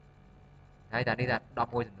ហើយតែនេះថា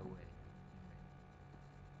11សំណួរ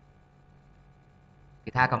គេ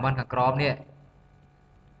ថា comment ខាងក្រោមនេះ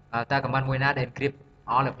តើ comment មួយណាដែល encrypt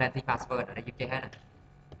all the plenty password អានេះយើងចេះហើយណា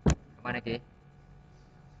comment នេះគេ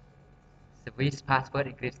service password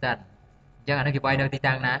encryption អញ្ចឹងអានេះគេវាយនៅទី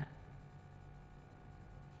តាំងណា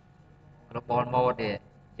global mode ទេ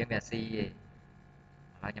អញ្ចឹងវា C ទេ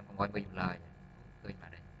ហើយខ្ញុំកុំឲ្យមើលចម្លើយឃើញបា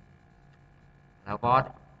ទហើយ what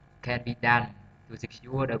can be done to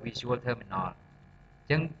secure the visual terminal អញ្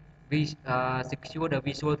ចឹង secure the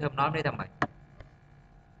visual terminal នេះថាម៉េច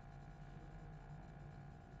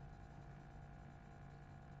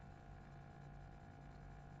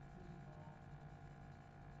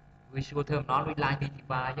visual terminal ដូច line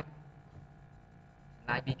VTY អញ្ចឹង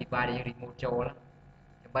line VTY ដែលយើង remote ចូល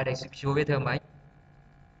ដើម្បីឲ្យ secure វាធ្វើម៉េច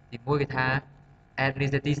ទីមួយគេថា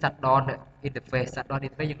administrative shutdown interface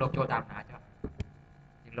យើងលុបចូលតាមណាចុះ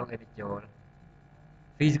យើងលុប edit ចូល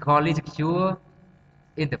physically secure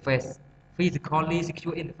interface នេះថា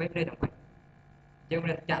ម៉េចយើងមិន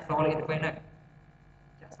ចាក់សរ interface ហ្នឹង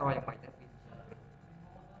ចាក់សរយ៉ាងម៉េចទៅ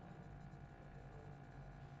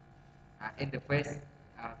interface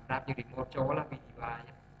សម្រាប់យើង remote ចូល VTY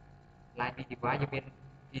line VTY យើងមាន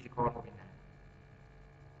physical មកពីណា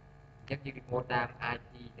អញ្ចឹងយើង remote តាម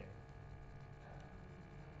IP ទៅ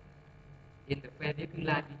interface នេះគឺ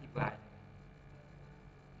line VTY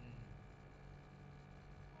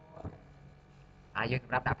យើងស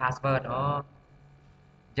ម្រាប់ដាក់ password អ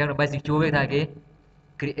ញ្ចឹងដើម្បី secure វាថាគេ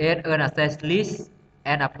create an access list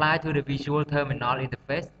and apply to the visual terminal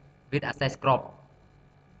interface with access group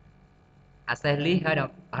access list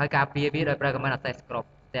ហើយការពារវាដោយប្រើ command access group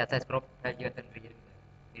តែ access group ដែលយើងទៅ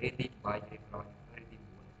រៀនទី8រៀនក្រោយរៀនទី9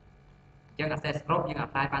អញ្ចឹង access group យើង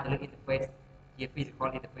apply បានទៅលើ interface ជា physical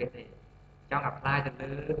interface ទេចង់ apply ទៅ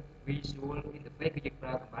លើ visual interface គឺយើងប្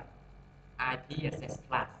រើ command IP access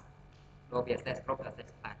class ដូចវា access group access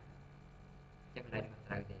class អញ្ចឹងឡើងមិន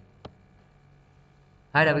ត្រូវទេ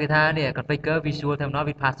ហើយដល់គេថានេះ configure visual terminal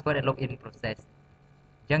with password and login process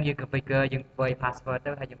អញ្ចឹងយើង configure យើងធ្វើ password ទៅ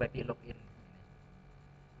ហើយយើងបែរពី login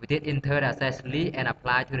we did insert accessory and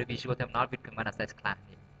apply to the visual terminal with command access class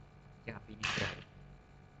នេះចឹងអាពីរនេះត្រូវ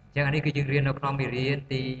ចឹងអានេះគឺយើងរៀននៅក្នុងមេរៀន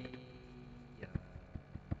ទី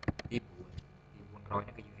4ក្រោយ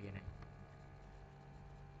នេះគឺយើងរៀនហើ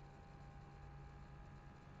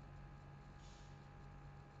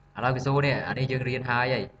យឥឡូវវិសុនេះអានេះយើងរៀនហើយ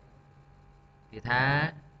គេថា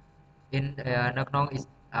in នៅក្នុង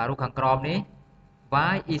រូបខាងក្រោមនេះ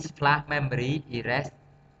why is flash memory erased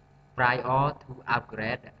prior to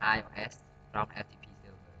upgrade the iOS from FTP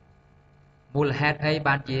server មូលហេតុអី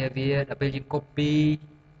បានជាវាដល់ពេលយើង copy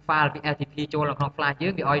file ពី FTP ចូលនៅក្នុង flash យើ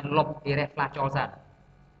ងវាឲ្យលុប erase flash ចូលសិន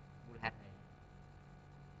មូលហេតុ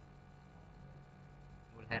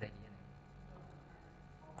អី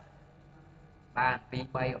បាន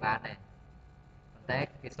2 3ក៏បានដែរប៉ុន្តែ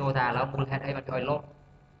គេសួរថាឥឡូវមូលហេតុអីបានគេឲ្យលុប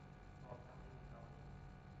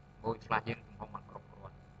មួយ flash យើងកំពុងបានគ្រប់គ្រា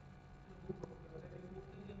ន់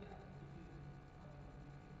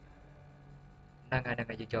ហ្នឹង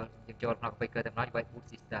ហើយយើងចូលក្នុង configure តំណឲ្យ boot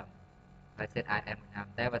system ហើយ set IM ណា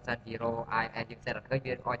តែបើសិនជា row IM យើង set អត់ឃើញ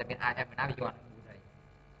វាឲ្យតែមាន IM ណាវាយកអានឹង boot ហើយ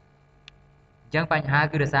អញ្ចឹងបញ្ហា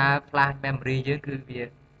គឺដោយសារ flash memory យើងគឺវា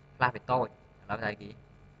flash វាតូចឥឡូវថាគេ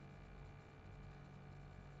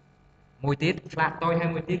មួយទៀត flash តូចហើយ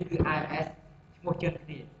មួយទៀតគឺ IS ឈ្មោះជឿនគ្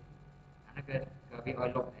នាអានោះគឺវាឲ្យ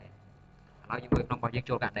លុបដែរឥឡូវយើងមើលក្នុងរបស់យើង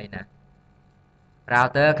ចូលករណីណា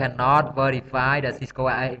router cannot verify the Cisco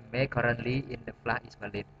image currently in the flash is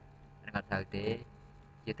valid ហ្នឹងអត់ត្រូវទេ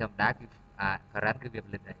ជាធម្មតាគឺcurrent គឺវា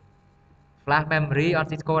valid ដែរ flash memory on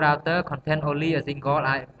Cisco router contain only a single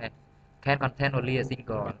IMS can contain only a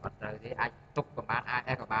single អត់ត្រូវទេអាចទុកប្រមាណ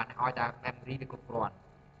IS ក៏បានឲ្យតែ memory វាគ្រប់គ្រាន់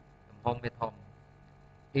ទំហំវាធំ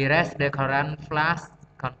erase the current flash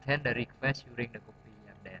content the request during the copy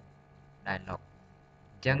update dialog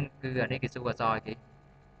អញ្ចឹងគឺអានេះគេសួរអក្សរអីគេ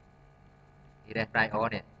erase prior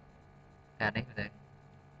នេះតែនេះមើលទៅ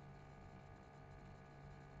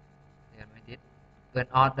នេះមួយទៀត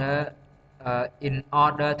in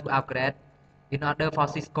order to upgrade in order for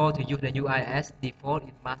Cisco to use the new IS default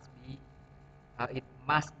it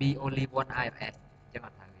must be only one IS អញ្ចឹងអ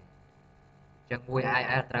ត់ត្រូវទេអញ្ចឹងមួយ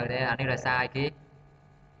IS ត្រូវទេអានេះដោយសារអីគេ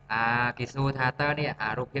គេសួរថាតើនេះ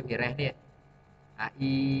រូបភាព erase នេះ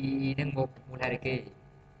e នឹងមកមូលហេតុអីគេ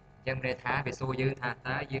អញ្ចឹងមានន័យថាវាសួរយើងថា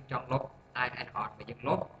តើយើងចង់លុប IS អត់បើយើង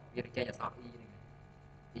លុបវានឹងចេញអក្សរ e ហ្នឹង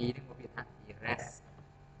e ហ្នឹងមកវាថា erase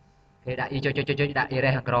គេដាក់ e ចុចដាក់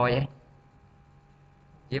erase ខាងក្រោយហ្នឹង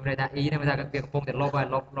យើងមានន័យថា e ហ្នឹងវាថាវាកំពុងតែលុបហើយ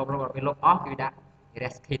លុបវាលុបអស់គឺដាក់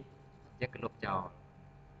erase kit អញ្ចឹងគឺលុបចោល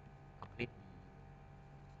complete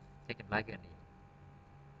ចេញចម្លើយគឺអានេះ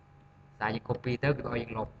តែយើង copy ទៅគឺឲ្យយើ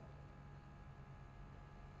ងលុប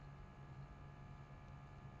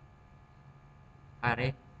ហើយ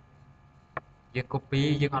នេះយើង copy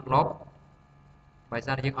យើងអត់លុបបើ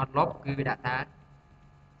សិនយើងអត់លុបគឺវាដាក់ថា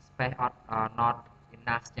space not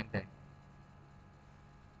enough ចឹងទៅឥ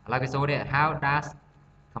ឡូវគេសួរនេះ how does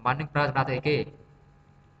command នឹងប្រើសម្រាប់ទៅអីគេ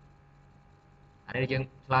អានេះយើង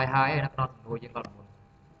ឆ្លើយហើយនៅក្នុងសំណួរយើងក៏មុន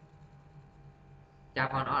ចាំ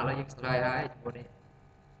ផងឥឡូវយើងឆ្លើយហើយចំពោះនេះ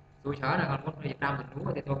សួរច្រើនដល់មុនយើងតាមសំណួរ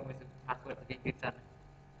ទៅទៅមួយ password គេគិតសិន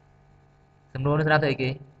សំណួរនេះស្រាប់ទៅអីគេ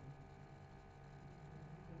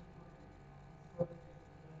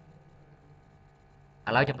ឥ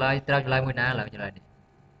ឡូវចម្លើយត្រូវចម្លើយមួយណាឥឡូវចម្លើយនេះ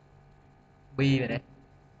B មែនទេ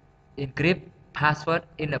encrypt password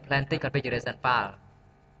in the plaintive configuration file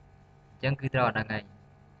អញ្ចឹងគឺត្រូវអាហ្នឹងហើយ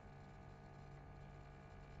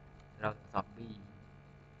ត្រូវសប B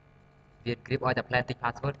វា encrypt ឲ្យតែ plaintive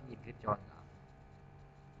password គឺ encrypt ចូលឥ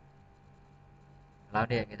ឡូវ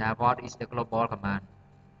នេះគេថា what is the global command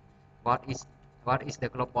what is the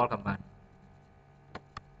global command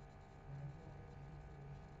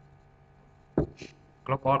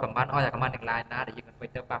global command ឲ្យតែ command ទាំង line ណាដែលយើង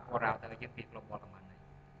configure ប៉ះពាល់ router យើងពី global command ហ្នឹង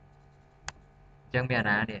អញ្ចឹងមានអា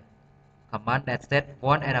ណានេះ command that set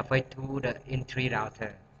one and affect to the entry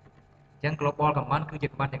router អញ្ចឹង global command គឺជា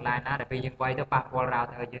command ទាំង line ណាដែលពេលយើងវាយទៅប៉ះពាល់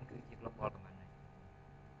router យើងគឺជា global command ហ្នឹង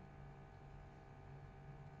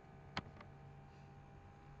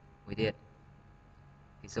មួយទៀត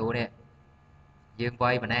គេសួរនេះយើងវា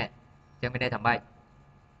យម្នាក់អញ្ចឹងមានន័យថាម៉េច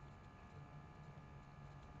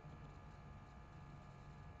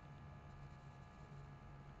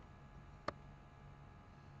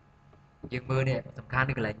យើងមើលនេះសំខាន់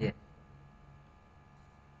នេះកន្លែងនេះ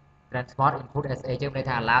transport input SH យើងមានន័យ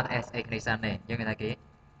ថា allow SH connection នេះយើងគេថាគេ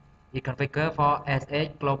it configure for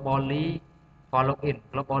SH globally for login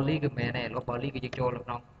globally គឺមែនទេ globally គឺយើងចូលនៅក្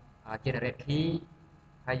នុង generate key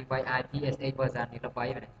ហើយយើងវាយ IP SH version នេះ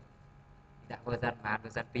13មែនទេដាក់ version ប្រហែល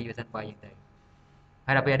version 2 version 3ហ្នឹងទៅ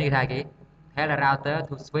ហើយដល់ពេលនេះគេថាគេ tell the router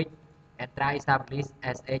to switch and try establish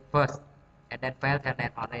SH first and then fail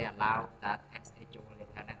telnet on they allow that SH ចូល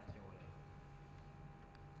telnet ចូល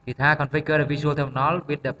គេថា configure the visual terminal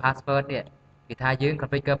with the password នេះគេថាយើង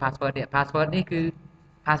configure password នេះ password នេះគឺ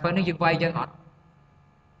password នេះយើងវាយយើងអត់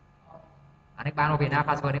អានេះបានមកពីណា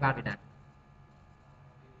password នេះបានពីណា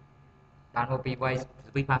បានមកពីវាយ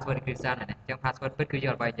ពី password encryption ហ្នឹងអញ្ចឹង password ពិតគឺយើ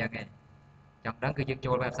ងអត់វាយអញ្ចឹងទេចង់ដឹងគឺយើង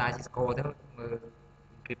ចូល website Cisco ទៅមើល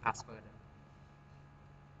encrypt password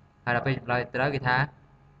ហើយដល់ពេលចម្លើយត្រូវគេថា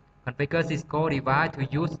configure Cisco device to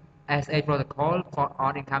use SH protocol for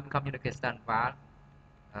all incoming communication via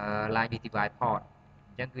line device port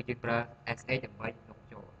អញ្ចឹងគឺយើងប្រើ SH ដើម្បីលុប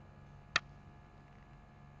ចូល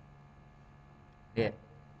នេះ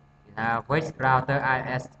គេថា which router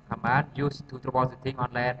IS command used to troubleshooting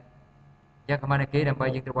on LAN អញ្ចឹង command គេដើម្បី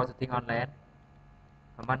យើង troubleshooting on LAN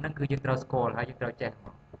command ហ្នឹងគឺយើងត្រូវស្គាល់ហើយយើងត្រូវចេះម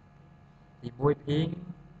កទី1 ping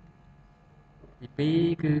ទី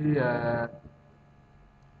2គឺ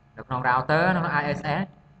នៅក្នុង router នៅក្នុង ISS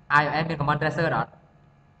មាន command tracer អត់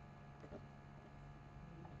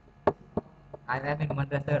ISS មាន command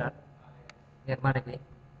tracer អត់មាន command អីគេ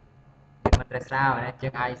command tracer ណាជា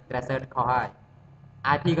ង IS tracer ខុសហើយ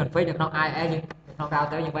IP config នៅក្នុង IS យើងនៅក្នុង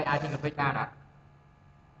router យើងវាយ IP config បានអត់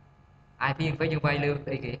IP config យើងវាយលើ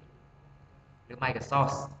អីគេលើ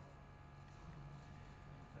Microsoft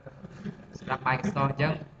សម្រាប់ Microsoft អញ្ចឹ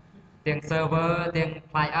ងទាំង server ទាំង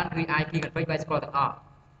client គឺ IP config វាយស្គាល់ទាំងអស់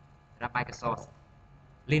សម្រាប់ Microsoft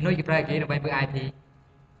Linux គេប្រើគេដើម្បីមើល IP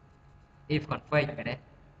if config មែនទេ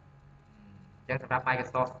អញ្ចឹងសម្រាប់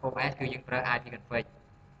Microsoft OS គឺយើងប្រើ IP config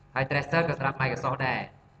ហើយ tracer ក៏សម្រាប់ Microsoft ដែរ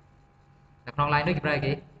នៅក្នុង Linux គេប្រើ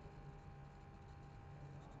គេ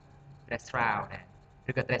tracer ដែរ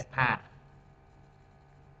ឬក៏ tracepath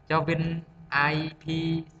ចុះ Win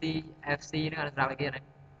IPCFC ហ្នឹងសម្រាប់អីគេណា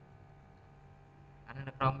អានោះ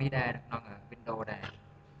នៅក្នុងនេះដែរនៅក្នុង Windows ដែរ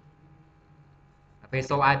ពេល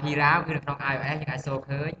show IP route គឺនៅក្នុង iOS យើងអាច show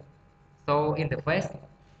ឃើញ show interface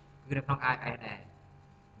គឺនៅក្នុង iOS ដែរ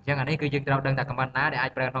អញ្ចឹងអានេះគឺយើងត្រូវដឹងថា command ណាដែលអា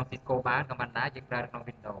ចប្រើក្នុង Cisco បាន command ណាយើងប្រើក្នុង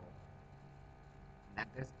Windows ដាក់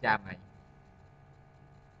ទៅចាំហើយ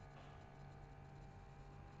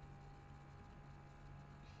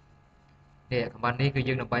នេះ command នេះគឺ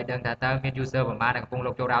យើងដើម្បីដឹងថាតើមាន user ប្រមាណដែលកំពុង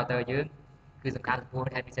លុបចូល router យើងគឺសំខាន់ចំពោះ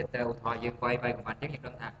admin center ឧទាហរណ៍យើងវាយ command យើង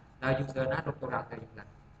ដឹងថាតើ user ណាលុបចូល router យើងខ្លះ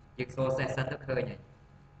យើង show session ទៅឃើញហើយ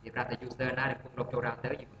យើងប្រាប់ថា user ណាដែលកំពុងលុបចូល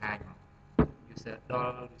router យើងបង្ហាញមក user doll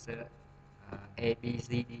user A B C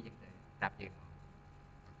D ចឹងទៅប្រាប់យើងមក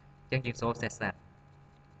អញ្ចឹងយើង show session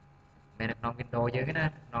មិននៅក្នុង Windows យើងទេណា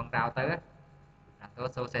ក្នុង router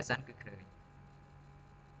show session គឺឃើញ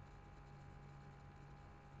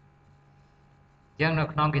អញ្ចឹងនៅ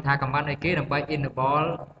ក្នុងគេថា command អីគេដើម្បី enable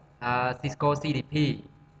Cisco CDP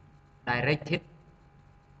directed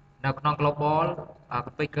នៅក្នុង global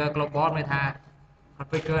configure global មានថា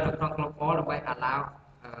configure នៅក្នុង global ដើម្បី allow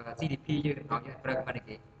CDP យើងក្នុងយើងប្រើ command អី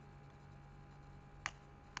គេ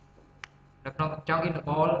នៅក្នុងចង់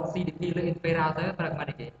enable CDP លើ interface router ប្រើ command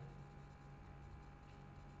អីគេ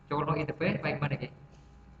ចូលក្នុង interface បែក command អីគេ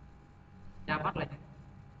ចាំអត់ឡើយនេះ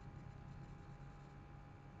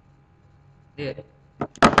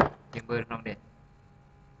យើងមើលក្នុងនេះ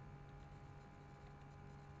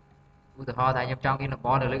ឧទាហរណ៍ថាខ្ញុំចង់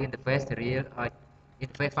enable នៅលើ interface serial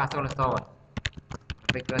interface fast solution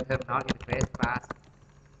configure terminal interface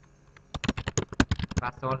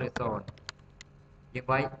fast solution យើង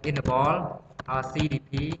វាយ enable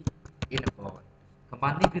CDP enable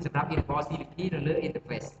command នេះគឺសម្រាប់ enable CDP នៅលើ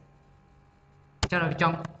interface អញ្ចឹងខ្ញុំច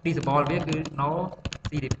ង់ disable វាគឺ no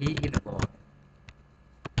CDP enable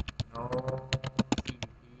no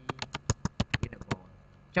CDP enable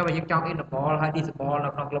ចុះបើយើងចង់ enable ហើយ disable នៅ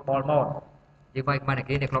ក្នុង global mode យើងវាយ command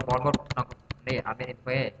គេនៅ global mode ក្នុងនេះអត់មាន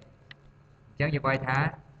interface អញ្ចឹងយើងវាយថា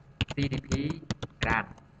CDP run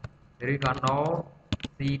ឬក៏ no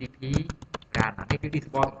CDP run នេះគឺ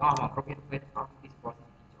disable ទាំងអស់មកគ្រប់ interface ទាំងអស់ disable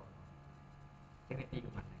CDP ចូលអញ្ចឹងមានពីរ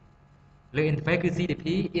command លើ interface គឺ CDP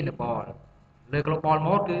enable លើ global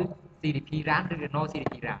mode គឺ CDP run ឬ no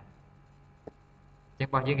CDP run អញ្ចឹង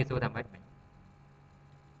របស់យើងគេសួរថាម៉េច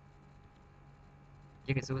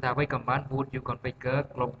យើងគេសួរថា which command would you configure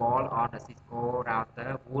global on the Cisco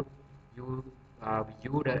router would you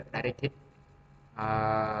view the directed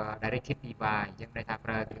directed device អញ្ចឹងន័យថាប្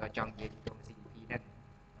រើគឺចង់និយាយទៅ CDP ហ្នឹង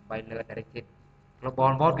ដើម្បីលើ directed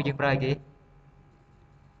global mode គឺយើងប្រើគេ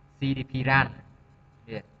CDP run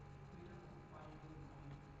នេះ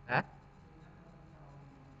ហ៎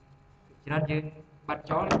ច្រើនយើងបាត់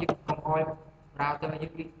ចោលយើងកុំអោយ router យើ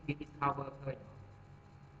ងគេ discover ឃើញ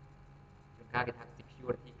ជួនកាលគេថា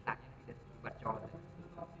security ខ្លាំងហ្នឹងគេបាត់ចោលទៅ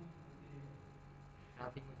ដ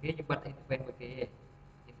ល់ទីមួយគេយើងបាត់ interface មួយគេ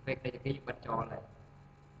interface នៃគេយើងបាត់ចោលហើយ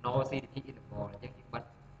no CDP interval អញ្ចឹងយើងបិទ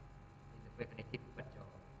interface connected បិទចូល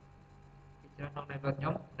ពីច្រើនក្នុង network ខ្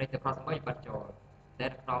ញុំ connect ទៅ cross មួយបិទចូលតែ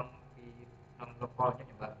ក្នុងក្នុង local ខ្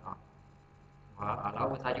ញុំបើកអត់ឥឡូវ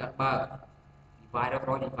ឧស្សាហ៍យើងអត់បើក device រប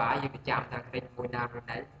ស់ device យើងទៅចាំថា connect មួយណាមួយ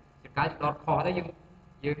ណែចង្កេះដតខុសទៅ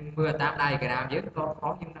យើងមើលតាម diagram យើងដតខុ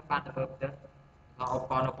សយើងបានទៅមើលទៅឧប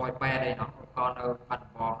ករណ៍នៅប៉ោយប៉ែតអីនោះឧបករណ៍នៅបាត់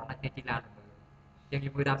ដំបងហ្នឹងគេជីឡានទៅមើលយើង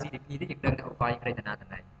មើលតាម CDP នេះយើងដឹងថាឧបករណ៍យើង connect ទៅណាទៅ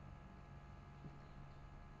ណែឥ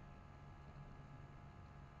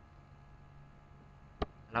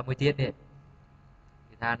ឡូវមួយទៀតនេះ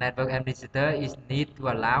គេថា network administrator is need to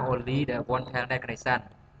allow only the one telnet connection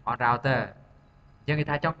on router អញ្ចឹងគេ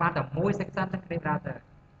ថាចង់បានតែមួយ section ទៅ connect router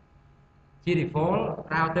ជា default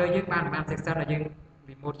router យើងបានប្រហែល section ដែលយើង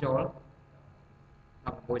remote ចូល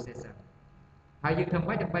16 section ហើយយើងធ្វើ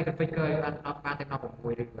ម៉េចដើម្បី configure ឲ្យបានទាំង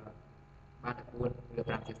16ឬក៏បានតែ4ឬ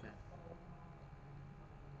5 section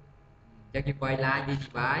អញ្ចឹងយើងបើក line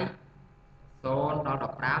device 0ដល់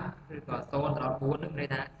15ឬក៏0ដល់4នឹងន័យ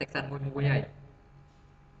ថា section មួយហើយ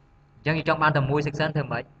អញ្ចឹងយើងចង់បានតែមួយ section ធ្វើ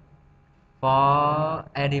ម៉េច for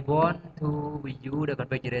anyone to view the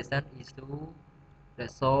configuration is to the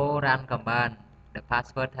so run command the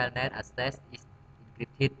password telnet access is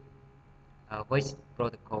encrypted voice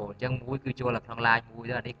protocol អញ្ចឹងមួយគឺចូលក្នុង line មួយ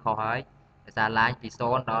ទៅអានេះខុសហើយដោយសារ line ពី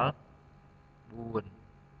0ដល់4អ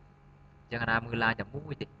ញ្ចឹងអាណាមើល line តែមួ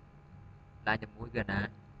យទេ line តែមួយគឺអាណា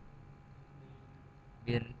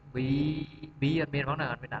មាន B អត់មានផងណា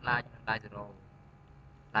អត់មានដាក់ line 0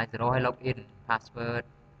 line 0ឲ្យ login password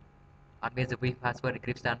អត់មាន service password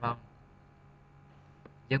encryption ផង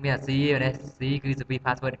យើងមានអា C ណា C គឺ service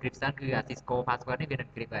password encryption គឺអា Cisco password នេះវានឹង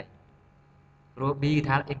encrypt ហើយព្រោះ B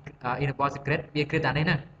ថា enable secret វា encrypt អានេះ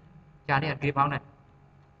ណាចានេះ encrypt ផងណា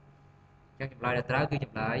អញ្ចឹងចម្លើយដែលត្រូវគឺច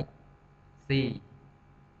ម្លើយ C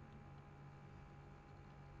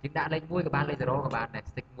យើងដាក់លេខ1ក៏បានលេខ0ក៏បានដែរ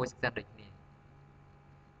stick មួយ section ដូចគ្នា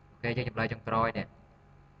អូខេយើងចម្លើយចុងក្រោយនេះ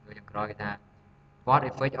លើចុងក្រោយគេថា what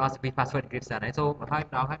effect of service password encryption ហើយសូមឲ្យ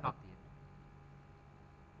ម្ដងទៀត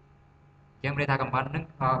អញ្ចឹងមានថា comment ហ្នឹង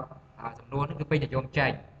សំណួរហ្នឹងគឺពេញនិយមចែ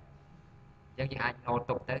កអញ្ចឹងយើងអាច note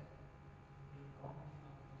ទុកទៅ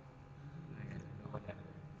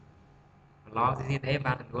ប្រឡង CCNA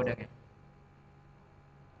បានសំណួរដឹងទេ53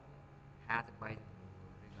សំណួរ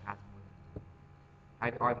ឬក៏51ហើ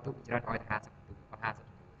យឲ្យបន្ទុកច្រើនឲ្យតែ50បន្ទុកអត់50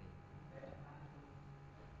សំណួរទេ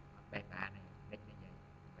អត់បេះបានទេនិចហើយ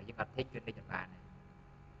បើយើងអត់ធីកគឺនិចអត់បានទេ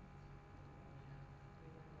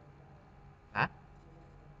ហ៎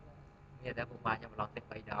មានតែពុកម៉ាខ្ញុំប្រឡងតិច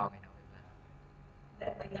3ដងឯនោះតែ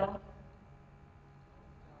3ដង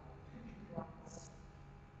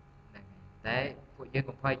តែពួកយើង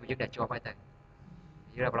កុំភ័យពួកយើងតែជាប់ហើយទៅ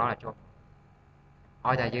យើងប្រឡងតែជាប់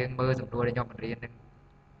ឲ្យតែយើងមើលសំណួរដែលខ្ញុំបង្រៀននឹង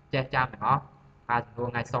ចេះចាំទាំងអស់ហើយសំណួរ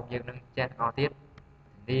ថ្ងៃសុក្រយើងនឹងចេះទាំងអស់ទៀត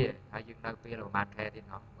នេះហើយយើងនៅពេលប្រហែលខែទៀត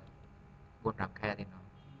អស់4 5ខែទៀតអស់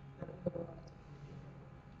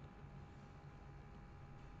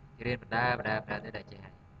រៀនបណ្ដាទៅតែចេះ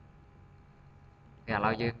ហើយឥ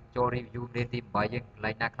ឡូវយើងចូល review រៀនទី8យើងកន្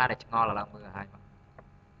លែងណាខ្លះដែលឆ្ងល់ឡើងមើលឲ្យមក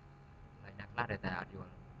កន្លែងណាខ្លះដែលតែអត់យ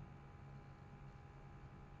ល់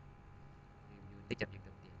review តិចចាំយើង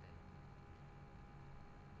ទៅទៀតទៅ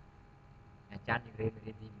អាចារ្យយើងរៀ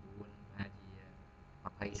នទី9ប្រហែលជា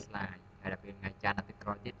20 slide ហើយដល់ពេលថ្ងៃច័ន្ទអាទិត្យក្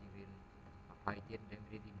រោយទៀតយើងរៀន20ទៀតយើង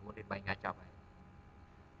រៀនទី9រៀន3ថ្ងៃចប់ហើយ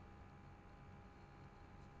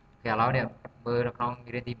ឥឡូវនេះមើលនៅក្នុង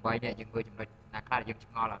រៀនទី8នេះយើងមើលចំណុចណាខ្លះដែលយើង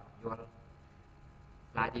ឆ្ងល់អត់យល់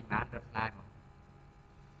slide ទី5រត់ slide មក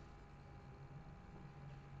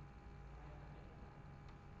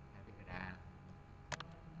ពីកណ្ដាល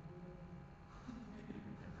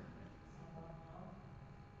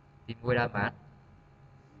ទី1ដល់បាន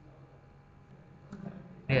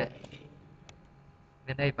នេះ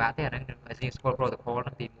មានអីបាក់ទេអាហ្នឹងយើង scroll protocol ហ្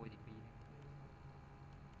នឹងទី1ទី2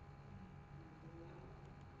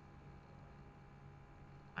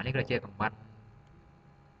អានេះក៏ជាកំបាត់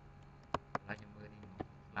ឡើយខ្ញុំមើលនេះ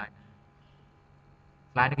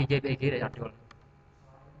slide នេះគេនិយាយពីអីគេដែលអត់យល់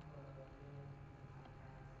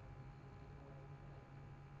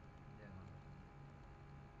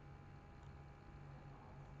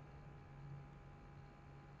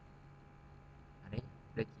អានេះ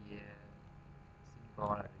ដូចជា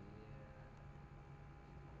symbol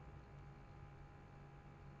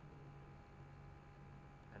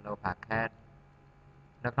hello packet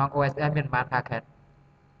នៅក្នុង OSS មានប៉ុន្មាន packet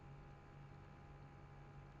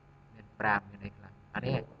មាន5មានអីខ្លះអា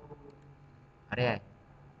នេះមែនអូ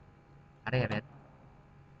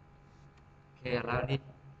ខេឥឡូវនេះ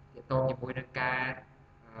ទាក់ទងជាមួយនឹងការ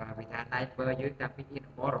វិធាន sniper យើងតាំងពី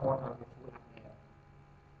enable រហូតដល់ full update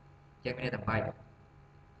ចឹងមានតែ3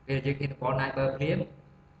ពេលយើង enable sniper ភ្លាម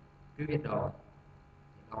cứ biết đó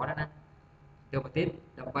đó nè từ một tít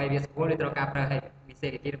đập bay việt school đi tao cam ra hay bị xe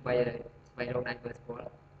cái chi đập bay đâu này việt school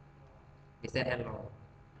bị send hello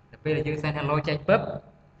đập bây giờ dương send hello chạy búp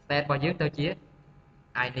send bao nhiêu tao chia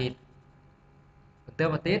I need từ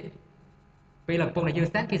một tít bây là phone này dương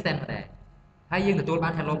send khi send vào đây hay dương từ tôi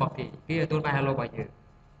bán hello bọc kỳ kia tôi bán hello bao nhiêu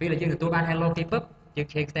bây là dương từ tôi bán hello khi búp dương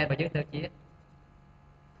change send bao nhiêu tao chia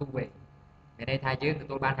thu vềในในไทยយើងទ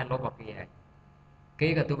ទួលបាន hello របស់គេហើយគេ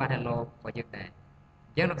ក៏ទទួលបាន hello របស់យើងដែរ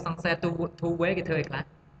អញ្ចឹងនៅក្នុង set two way គេធ្វើអីខ្លះ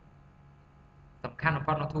សំខាន់បំ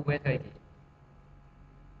ផុតក្នុង two way ធ្វើអីគេ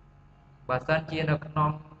បើសិនជានៅក្នុ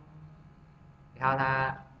ងគេហៅថា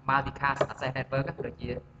multicast access network ដូចជា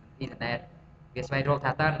internet វាស្វែងរក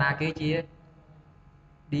ថាតើណាគេជា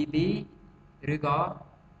DB ឬក៏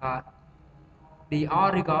DR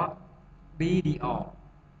ឬក៏ BDR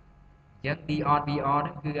អញ្ចឹង DR BR ហ្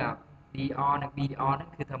នឹងគឺអា DR និង BDR ហ្នឹង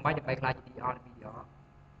គឺធ្វើម៉េចដើម្បីខ្លាចជា DR និង BDR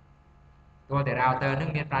ទោះតែ router ហ្នឹង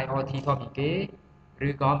មាន priority ធំជាងគេឬ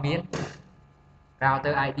ក៏មាន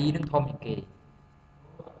router ID ហ្នឹងធំជាងគេ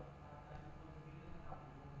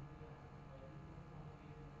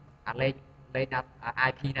អាលេខ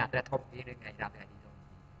IP ណាត្រូវធំជាងគេឬថ្ងៃ router ID ធំ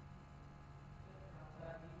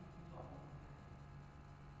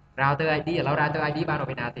router ID ឥឡូវ router ID បាន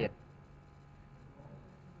ពីណាទៀត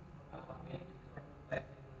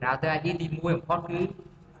router ID ទី1បំផុតគឺ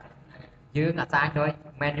យើងអាសាញដោយ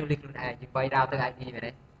manually ខ្លួនឯងយើងបី router ID មែន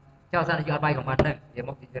ទេចុះសិនជាអត់បាយ comment ហ្នឹងវាម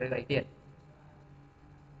កពីរឿងអីទៀត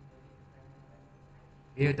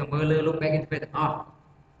វាទៅមើលលើ loop back interface ទាំងអស់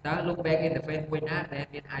តើ loop back interface មួយណាដែល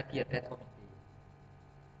មាន IP address ធំជាងគេ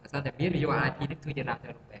បើសិនតែមានវាយក IP នេះគឺជា router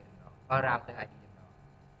loop back ដល់ router ID ដល់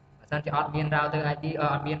បើសិនជាអត់មាន router ID អ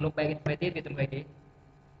ត់មាន loop back interface ទៀតវាទៅមើលអីគេ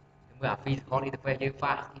ទៅមើលអា physical interface យើង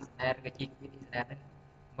fast internet ឬក៏ gigabit internet ហ្នឹង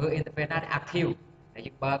មើល interface ណាដែល active ដែល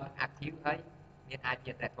យើងបើក active ហើយមាន IP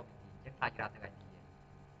address ធំជាងគេអញ្ចឹងខ្លាច router ID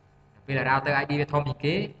ពេល router ID វាធំជាង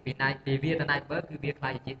គេពីណាពីវាទៅណាបើគឺវាខ្លា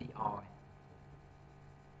ចជា DR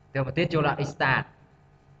ទៅមកទៀតចូលដល់ start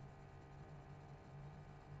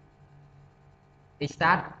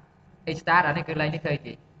start អានេះគឺលេខនេះធ្វើអី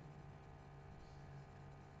គេ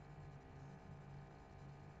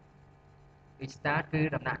start គឺ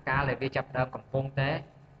ដំណាក់កាលដែលវាចាប់ដើមកំពុងតែ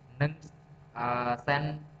នឹង send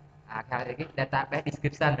អាគេហៅអីគេ database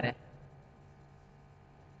description មែនទេ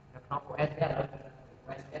នៅក្នុង OS គេឥឡូវ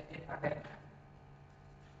OS គេទៀតអាគេ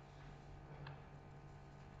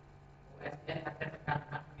OS គេថាគេកាន់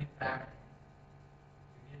មាន5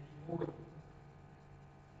មានទី1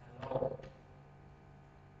 hello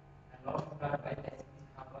hello ប្រើបែប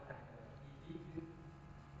cover ទី2គឺ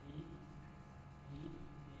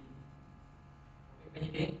ពី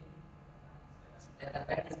នេះ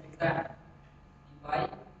database description ទី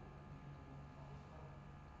3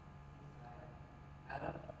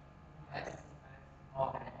 LS or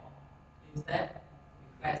instead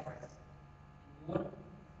request ទី4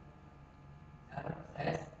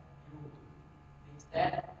 LS u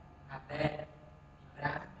instead update ទី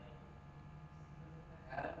5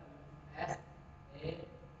 LS a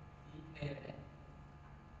dk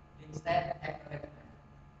instead activate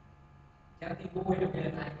ចឹងទី1វាមា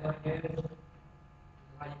នអាចធ្វើយើង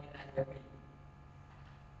ហើយមានអាចធ្វើពី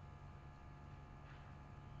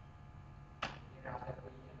เราจะคุ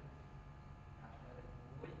ยเราจะ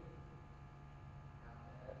คุย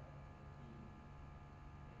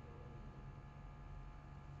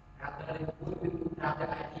เราจะคุยเราจะ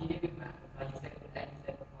ไอทีนี่คือมันเราจะเสร็จแต่เส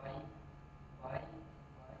ร็จไว้เ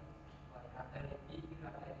ราจะเรียนที่เรา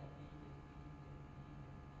จะเรียน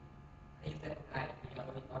ที่เสร็จไอทีเรา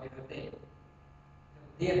จะเอาไปดูเตะ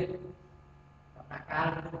เรียนกับนักการ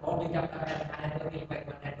ทุกคนที่จำได้ในตัวนี้ไปค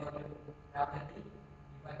นในตัวนี้เราจะที่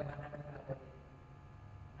ไปคนในตัวนี้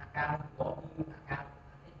อาการของคืออาการ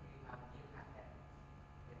อันนี้คือความยึดขาดแท้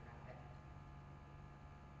เป็นขาดแท้ขาดแท้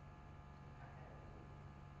ขาดแท้ขาดแท้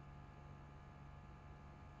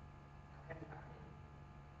เส้น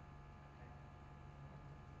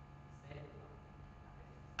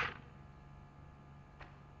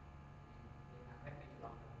ขาดแท้เป็นหล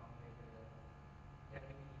อดของเลยยังไ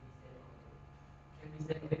ม่มีเส้นยังมีเ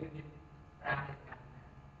ส้นไม่มีปราณในการ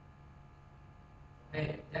โอเค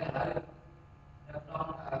ยังเหลือแล้วก็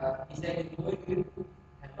มีเส้นที่ด้วยคือ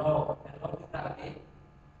hello คืออะไร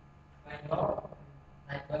hello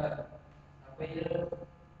cyber tapi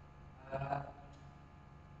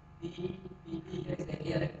di yang saya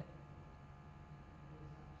lihat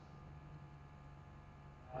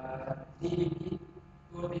di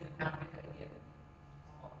tour di tengah saya lihat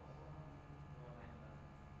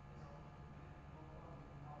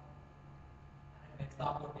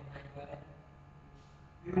stop tour di tengah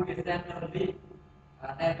itu biasanya lebih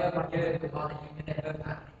network របស់យើងគឺบอกថាយើងមាន network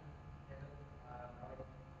ណា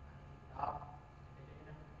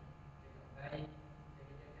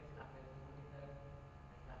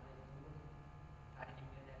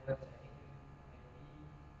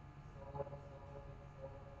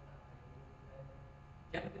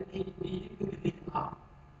ចឹងគឺទី2គឺទីទាំងអស់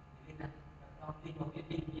ទីណាក្នុងទីរបស់វា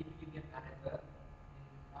ទី2គឺមានការ network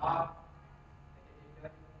មាន10មាន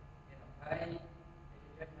20មាន20ហើយមាន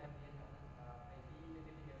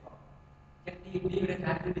ចឹងទី2វា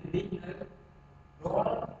ថាគឺទី2នៅរាល់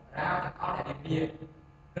រ៉ាវទាំងអស់ដែលមានគឺ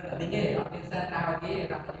អត់ទេអត់មានសិនរ៉ាវទេ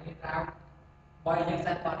ដល់តែមានរ៉ាវ3យើង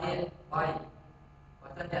សិនបាត់ទេ3បើ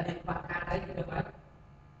សិនតែនេះបាក់ខាតអីគឺមិន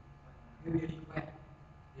គឺ request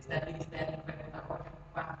វា setting request ថាគាត់ចង់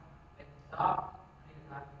បាក់លេខ10នេះថាបើសិន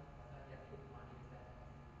តែនេះមកនេះ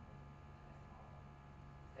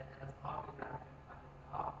set as all គឺថាបាក់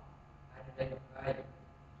10ហើយទៅ20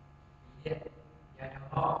ទៀតយ៉ាង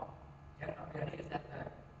ហោចឹងដល់ពេលនេះ set ទៅ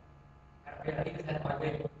ហើយពេលនេះ set មកវិ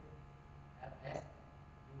ញ ls u set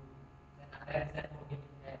address set មកវិញ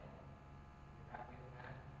ដែរថាវាថា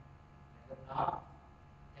ទៅដល់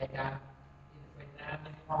ឯកាinterface ណាមា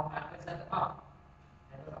នផងបានទៅ set អស់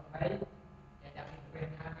ហើយទៅ20ឯកា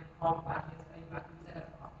interface ណាមានផងបានមានស្អីបានគឺ set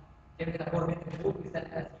អស់ចឹងគេថាពលមានទូគឺ set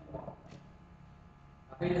as u អស់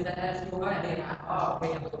ពេល set as u ហើយនេះថាអូពេល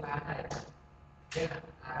យើងទៅបានហើយចឹង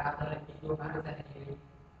អារ៉ាប់ទៅទីយូរបាន set នេះ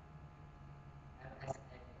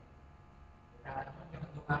LSA តែខ្ញុំ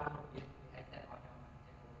ទៅបានពលមានឯ set របស់ខ្ញុំ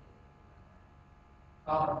ចឹង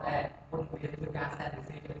ក៏តែពលមានគឺការ set វិ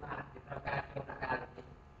សេសទៅបានពីត្រូវការខ្ញុំដាក់ការនេះក្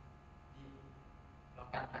នុង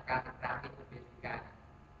ការដាក់ការតាមពីវិធីការ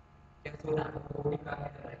ចឹងសួរថាពលនេះបាន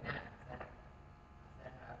ទៅរកណា set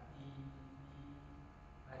E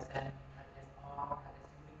ហើយ set LSR LSU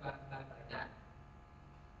គឺបានទៅរកណា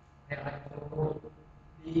ហើយឲ្យពល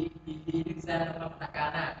ទីនឹង set ក្នុងដាក់ការ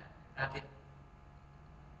ណាតាមទៀត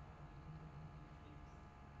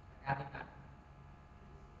ការនេះណាឥ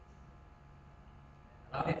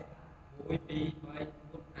ឡូវនេះ1 2 3 4 5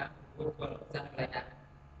 6 7 set កន្លែងណា1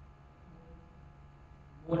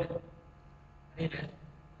នេះនេះណា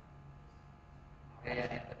ហើយអា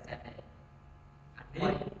នេះទៅ set នេះអា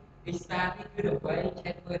នេះពីសារនេះគឺដើម្បី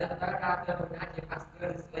check មើលថាតើ router នោះអាចជា master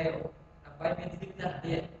ឬ slave ដើម្បីមាន signal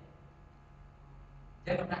ទៀត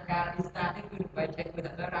ចឹងដំណាក់កាល restart នេះគឺដើម្បី check មើល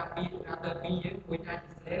ថាតើ router 2យើងមួយអាច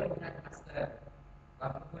ជា slave មួយអាចជា master បើ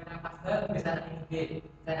មួយណា master គឺសារនេះគេ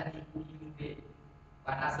សារនេះគេ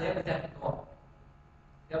បាទ slave គឺសារបន្ទាប់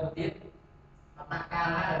យកមកទៀតដំណាក់កាល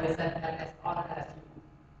ណាដែលវា set LS on LSU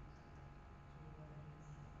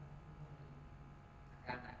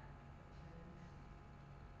កាលណា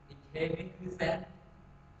ទីឆេនេះគឺ set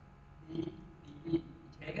ទី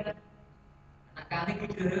ឆេគេណាអាការនេះគឺ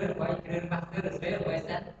ជ្រើសរើសដើម្បីជ្រើស master ឬ slave ដើម្បី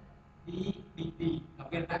set BBB ដល់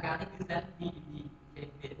ពេលអាការនេះគឺ set BBB ឆេ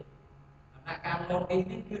ទៀតដំណាក់កាល loading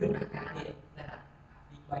នេះគឺដំណាក់កាលនេះតែ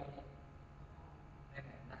ទី3នេះដំ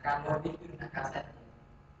ណាក់កាល loading គឺដំណាក់កាល set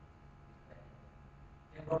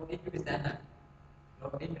យើង loading គឺ set ណា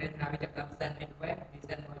loading មានថាវាចាប់តាម set request វា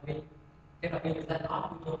set មកវិញចឹងដល់ពេល set off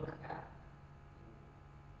គឺចូលដំណាក់កាល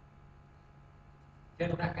ចឹង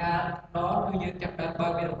ដំណាក់កាលដល់គឺយើងចាប់តាមបើ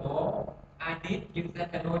កវារបប I need យើង set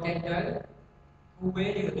ទៅចេញទៅ two way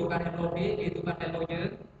យើងទទួលបាន hello នេះគេទទួលបាន hello យើង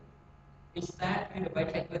each side គឺដើម្បី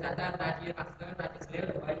check មើលថាតើជា master តើជា slave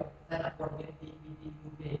ដើម្បី set ឲ្យពលមានទី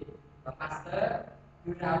ទេបើ master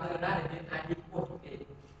គឺ router ណាដែលមាន ID ខ្ពស់ជាងគេ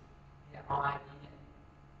នេះអស់ ID នេះ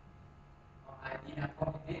អស់ ID ណា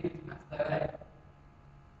ធំជាងគេគឺ master ហើយ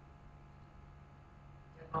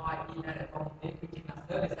ចឹងអស់ ID ណាដែលធំជាងគេគឺជា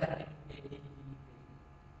master វា set ឲ្យគេ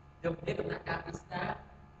យកទៀតដំណាក់កាល restart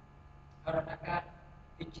ហើយដំណាក់កាល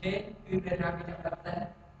exchange គឺមានថាវាចាប់ផ្ដើមតែ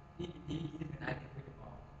ទីsignal នេះគឺប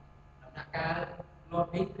ងដំណាក់កាល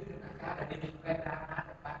loading គឺដំណាក់កាលដែលមាន request តាមណា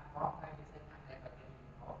ដែលបានផងហើយវា set តាមតែបើគេ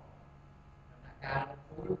ផងដំណាក់កាល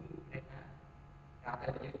full គឺមានថាការតែ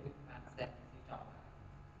យើងគឺបាន set គឺចប់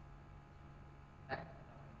ហើយ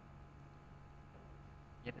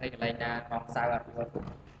និយាយអីកន្លែងណាមកសៅអត់យល់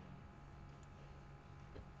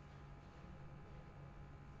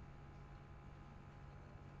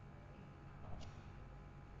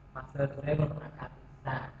master នេះមិនដំណាក់កាល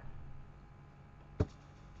restart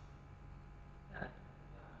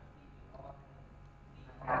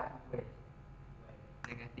ការ two way ហ្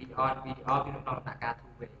នឹងហើយ ទី on ពី off គឺក្នុងដំណាក់កាល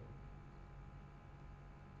two way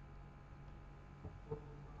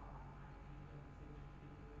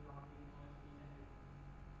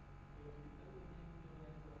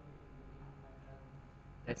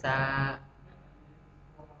ដោយសារ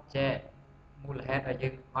ចេះមូលហេតុឲ្យយើ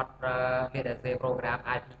ងអត់ប្រើ អ្នកដែលសេ program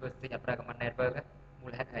IP version អត់ប្រើ command network មូ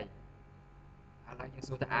លហេតុអី ឥឡូវយើង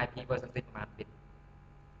សួរថា IP percentage ប្រហែលប៊ីត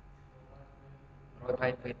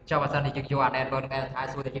120ប៊ីតចុះបើសិនជាយើងយកអា network ហ្នឹងថា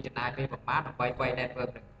សួរថាយើងចំណាយពេលប្រហែលដើម្បីបី network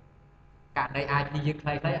ហ្នឹងករណី IP យើងខ្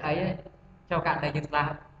លីៗអីចុះករណីយើងស្លា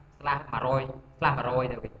ស់100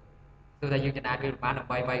ទៅវិញសួរថាយើងចំណាយពេលប្រហែលដើម្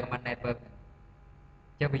បីបី comment network ហ្នឹង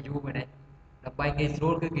ចឹងវាយូរមែនទេដើម្បីងាយស្រួ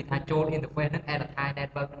លគឺគេថាចូល interface ហ្នឹង advertise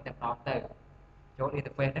network ហ្នឹងតែម្ដងទៅចូល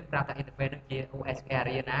interface ហ្នឹងប្រាប់ថា interface ហ្នឹងជា OS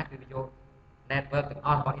area ណាគឺវាយក network ទាំងអ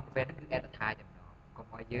ស់របស់ interface ហ្នឹងគឺ advertise តែម្ដងកុំ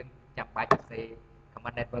ឲ្យយើងចាំបាច់សរសេរ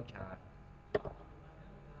comment network ច្រើន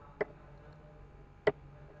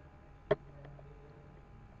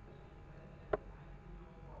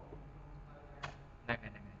ហ្នឹងហើ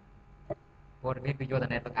យព័ត៌មានគឺយកតែ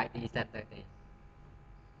network ID center ទេ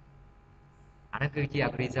អាហ្នឹងគឺជា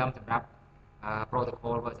algorithm សម្រាប់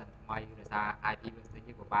protocol version ថ្មីដោយសារ IP version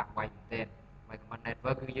យើងពិបាកវាយមែនទែនហើយ comment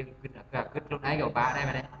network គឺយើងគិតខ្លួនឯងក៏ពិបាកដែរ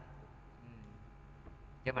មែនទេ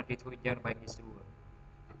ចឹងមកគេធ្វើយើងដើម្បីងាយស្រួល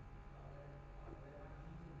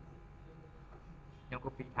ខ្ញុំ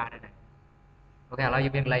copy ថាដែរអូខេឥឡូវយើ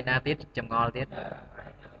ងមានកន្លែងណាទៀតចម្ងល់ទៀតហ្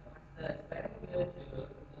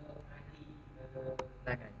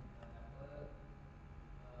នឹងហើយ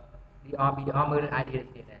DR មើល ID ដូច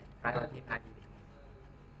គ្នាដែរ priority ID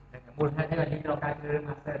ដូចគ្នាហ្នឹងមូលហេតុនេះយើងត្រូវការជ្រើសរើស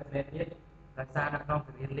master thread ទៀតដោយសារនៅក្នុងព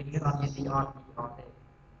លាន link នេះអត់មាន DR ទេអ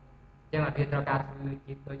ញ្ចឹងយើងត្រូវការធ្វើ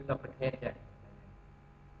ជាដូច duplicate ចឹង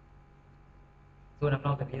សួរនៅក្នុ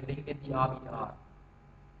ងពលាន link មាន DR មា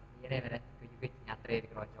នទេមែនទេគឺយើងគេញ៉ាំត្រេពី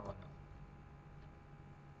ក្រោយចូល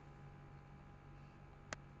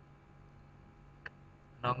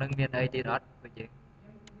ក្នុងនឹងមានអីទៀតអត់ដូចយើង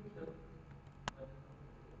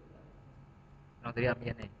ក្នុងត្រីអត់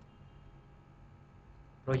មានទេ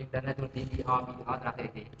ព្រោះយើងដឹងថាទូទី DR ត្រាប់តែ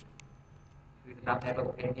ទេគឺសម្រាប់តែប្រ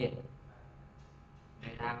ភេទនេះដែ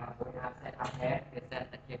លថាមួយថា set up head វា set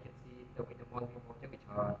adjacency ទៅវិញទៅមកចឹងវាច្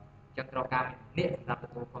រើនចឹងត្រូវការនេះសម្រាប់ទ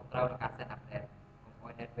ទួលខុសត្រូវក្នុងការ set up head កុំឲ្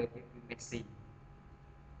យ network យើងគឺ mixy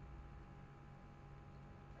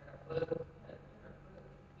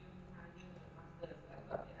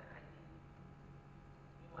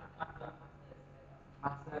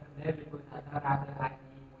master នេះវាធ្វើថាត្រូវការ ID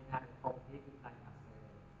មួយណាដែលខុសគ្នាគឺខ្លាញ់ master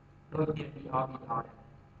ដូចជា DR ដែរ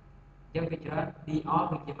ចឹងវាច្រើន DR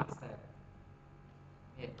គឺជា master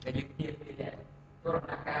នេះតែយើងធៀបគ្នាដែរព្រោះដំ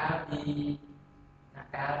ណាក់កាលទីដំណាក់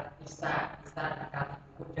កាលទីstart ដំណាក់កាលទី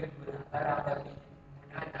4ចឹងគឺថាត្រូវតែមួយ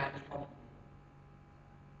ណា ID ខុស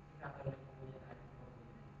គឺថាត្រូវមួយ ID ខុសគ្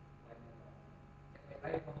នាហើ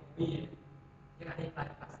យចឹងពេលខុសពី2ចឹងអានេះខ្លាញ់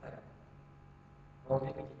master ព្រោះ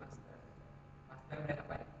វាគឺជា master ដែលដើម្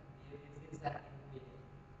បីវា set វា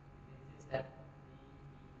set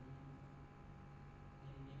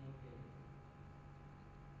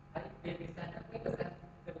ហើយវាពិសេសទៅវាពិសេស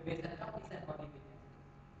ទៅវាពិសេសទៅពិសេសរបស់វាវិ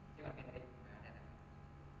ញជាងអត់មានអីណាដែរ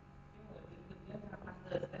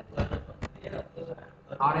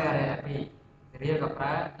អរេពីសេរីក៏ប្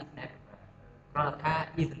រើ Ethernet ប្រហែលថា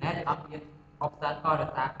Ethernet អត់មាន option ក៏ដោយ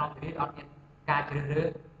សារក្នុងសេរីអត់មានការជ្រើសរើ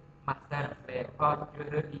ស master និង slave ក៏ជ្រើស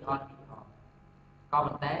រើស EON ក៏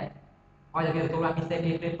ប៉ុន្តែឲ្យតែវាទទួលបានពិសេស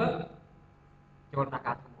នេះពេលពឹកចូលដល់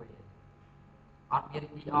ការធ្វើអត់មាន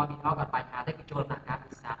EON ក៏បញ្ហាទេគឺចូលដល់ការ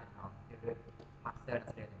ពិសាទាំងអស់ជ្រើសរើស master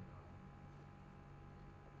និង slave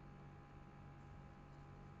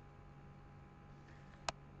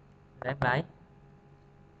តែម្ល៉េះ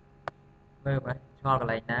មើលមើលឆ្ងល់កន្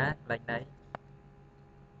លែងណាកន្លែងណី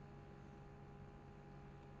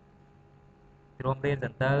ទ្រាំរៀនសិ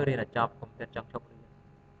នទៅរៀនឲ្យចប់កុំទៀតចង់ឈប់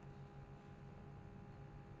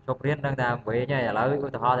រៀនដឹងតែវិញហើយឥឡូវឧ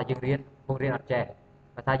ទាហរណ៍ថាយើងរៀនពងរៀនអត់ចេះ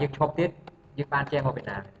បើថាយើងឈប់ទៀតយើងបានចេះមកពី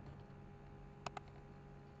ណាអ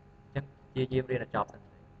ញ្ចឹងជាយាមរៀនឲ្យចប់សិន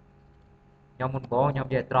ខ្ញុំមុនបងខ្ញុំ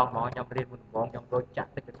និយាយត្រង់ហ្មងខ្ញុំរៀនមុនបងខ្ញុំដូចចា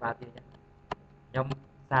ក់ទឹកទៅក្បាលទៀតខ្ញុំ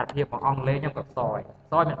សារភាពមកអង់គ្លេសខ្ញុំក៏សយ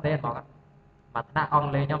មែនទេហ្មងមកថ្នាក់អង់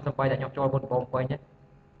គ្លេសខ្ញុំសម្បីតែខ្ញុំចូលមុនបងពេញ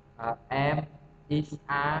M is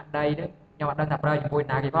R ដីនេះខ្ញុំអត់ដឹងថាប្រើជាមួយ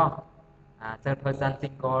ណាគេផងthird person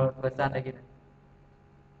single person អីគេ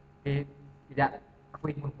គេដាក់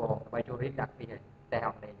quiz មុនបងដើម្បីចូលរៀនដាក់ quiz ហើយតែអ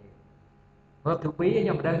ង់គ្លេសយើង verb to be ខ្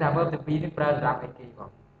ញុំមិនដឹងថា verb to be នេះប្រើសម្រាប់អីគេបង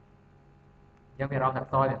ខ្ញុំមានអារម្មណ៍ថា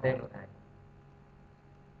សយមែនទេខ្លួនឯង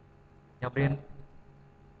ខ្ញុំរៀន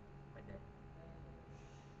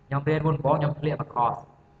មុនបងខ្ញុំធ្លាក់មក course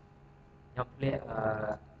ខ្ញុំធ្លាក់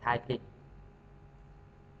typing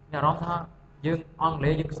មានអារម្មណ៍ថាយើងអង់គ្លេ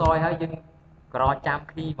សយើងខ្សោយហើយយើងក្រចាំ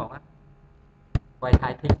key ហ្មងណាបើ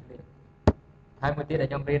typing ហើយមួយទៀតដែល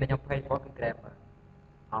ខ្ញុំរៀនដែលខ្ញុំភ័យបំផុតគឺ grammar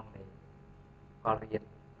អង់គ្លេសក៏រៀន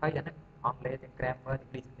ហើយអាហ្នឹងអង់គ្លេសទាំង grammar ទាំ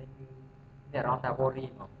ង listening គឺមានអារម្មណ៍ថា worry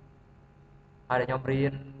ហ្មងហើយដែលខ្ញុំរៀ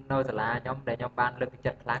ននៅសាលាខ្ញុំដែលខ្ញុំបានលើកទឹក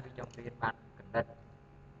ចិត្តខ្លាំងគឺខ្ញុំរៀនបានកណិត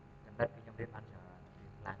គឺខ្ញុំរៀនបានច្រើន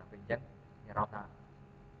អារម្មណ៍ថា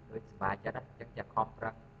ដូចសប្បាយចិត្តចឹងចាំខំប្រឹ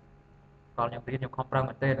ងតខ្ញុំរៀនខ្ញុំខំប្រឹង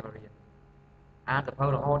មែនទេដល់រៀនអានសភៅ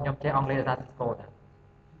រហូតខ្ញុំចេះអង់គ្លេសថា Cisco តា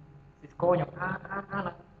Cisco ខ្ញុំអាន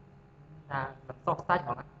ថាមិនសោះសាច់ហ្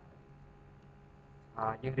មង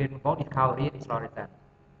យើងរៀនមក Discovery Exploration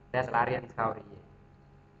តែសាលារៀន Discovery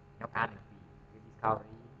ខ្ញុំអានពីគឺ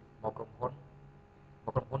Discovery មកក្រុម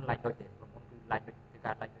ហ៊ុនឡើងដូចទេក្រុមហ៊ុនគឺឡើងដូចគឺ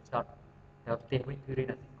ការឡើងដូចស្ដទៅផ្ទះវិញគឺរៀន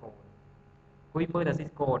តែ Cisco គួយមើលតែ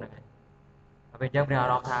Cisco ហ្នឹងហើយពេលយើងមានអា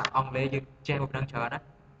រម្មណ៍ថាអង់គ្លេសយើងចេះមកនឹងច្រើនណា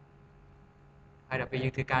ហើយដល់ពេលយើ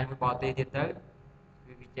ងធ្វើការមួយបរទេសទៀតទៅ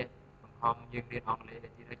គឺវាចេះបង្ខំយើងរៀនអង់គ្លេស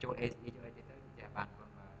ទៀតទៅចូល ACE ចូលអីទៀតទៅចេះបានខ្លួន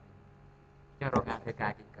មកចឹងរកការធ្វើកា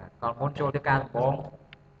រគេកើតក៏មុនចូលធ្វើការដំបូង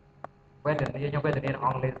វេទនាខ្ញុំវេទនាអ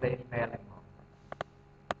ង់គ្លេសទេ email ហ្នឹងមក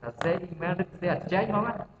តែសេ email នឹងស្ទះចេញមក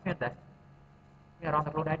ហ្នឹងតែមានអារម្មណ៍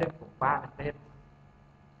ថាខ្លួនឯងដូចពិបាកមែនទេ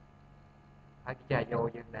ហើយគេចេះយក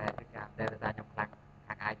យើងដែរធ្វើការតែខ្ញុំខ្លាំង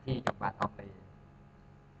ខាង IT ខ្ញុំបាត់អង់គ្លេស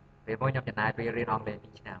ពេលមកខ្ញុំចំណាយពេលរៀនអង់គ្លេស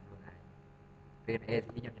2ឆ្នាំខ្លួនឯងរៀន ACE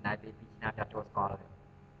ខ្ញុំចំណាយពេល2ឆ្នាំចាប់ចូលស្គាល់ហើយ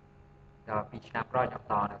ដល់2ឆ្នាំក្រោយខ្ញុំ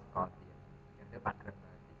តនៅស្គាល់ទៀតខ្ញុំទៅបានត្រឹម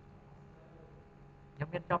ខ្ញុំ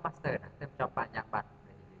មានចប់ Master ណាខ្ញុំចប់បញ្ញាបត្រ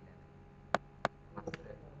ដែលនិយាយ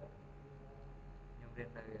Master ខ្ញុំរៀន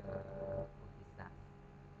នៅពុទ្ធសាស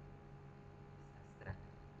នា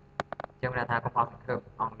ខ្ញុំថាកុំអស់សង្ឃឹម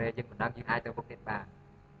អង់គ្លេសយើងមិនដឹងយើងអាចទៅមុខទៀតបាន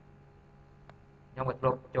ខ្ញុំក៏ធ្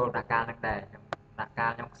លាប់ចូលដាក់ការនឹងដែរខ្ញុំដាក់កា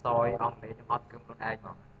រខ្ញុំខ្សោយអង់គ្លេសខ្ញុំអត់គឹមខ្លួនឯងហ្ម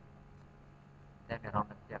ងតែមានអារម្មណ៍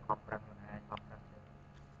ថាជាខំប្រឹងខ្លួនឯងខំប្រឹង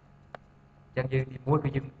ចឹងយើងទី1គឺ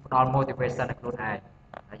យើងផ្ដល់ motivation ដល់ខ្លួនឯង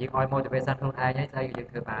ហើយយើងឲ្យ motivation ខ្លួនឯងហើយស្អីក៏យើង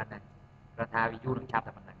ធ្វើបានដែរព្រោះថាវាយូរនឹងឆាប់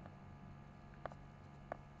តែប៉ុណ្ណឹង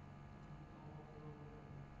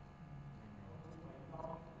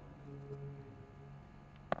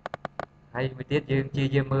ហើយមួយទៀតយើងជា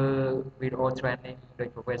យាមមើល video training ដូច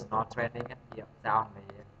professional training ជាភាសាអង់គ្លេ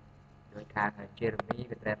សដូចខាង Jeremy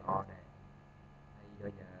ក៏ train ល្អដែរហើយដូ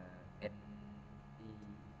ច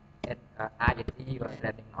N INT ក៏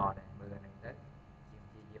training ល្អដែរមើលហ្នឹងទៅយើង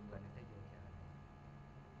ជាយាមមើលហ្នឹងទៅយើងច្រើន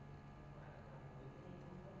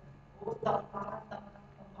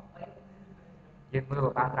យើងមើល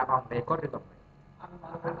បើបានប្រាប់អង់គ្លេសគាត់ឬក៏មិន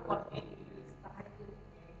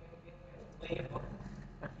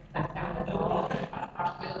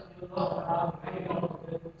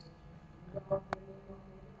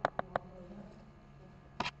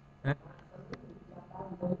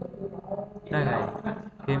ហ្នឹងហើយ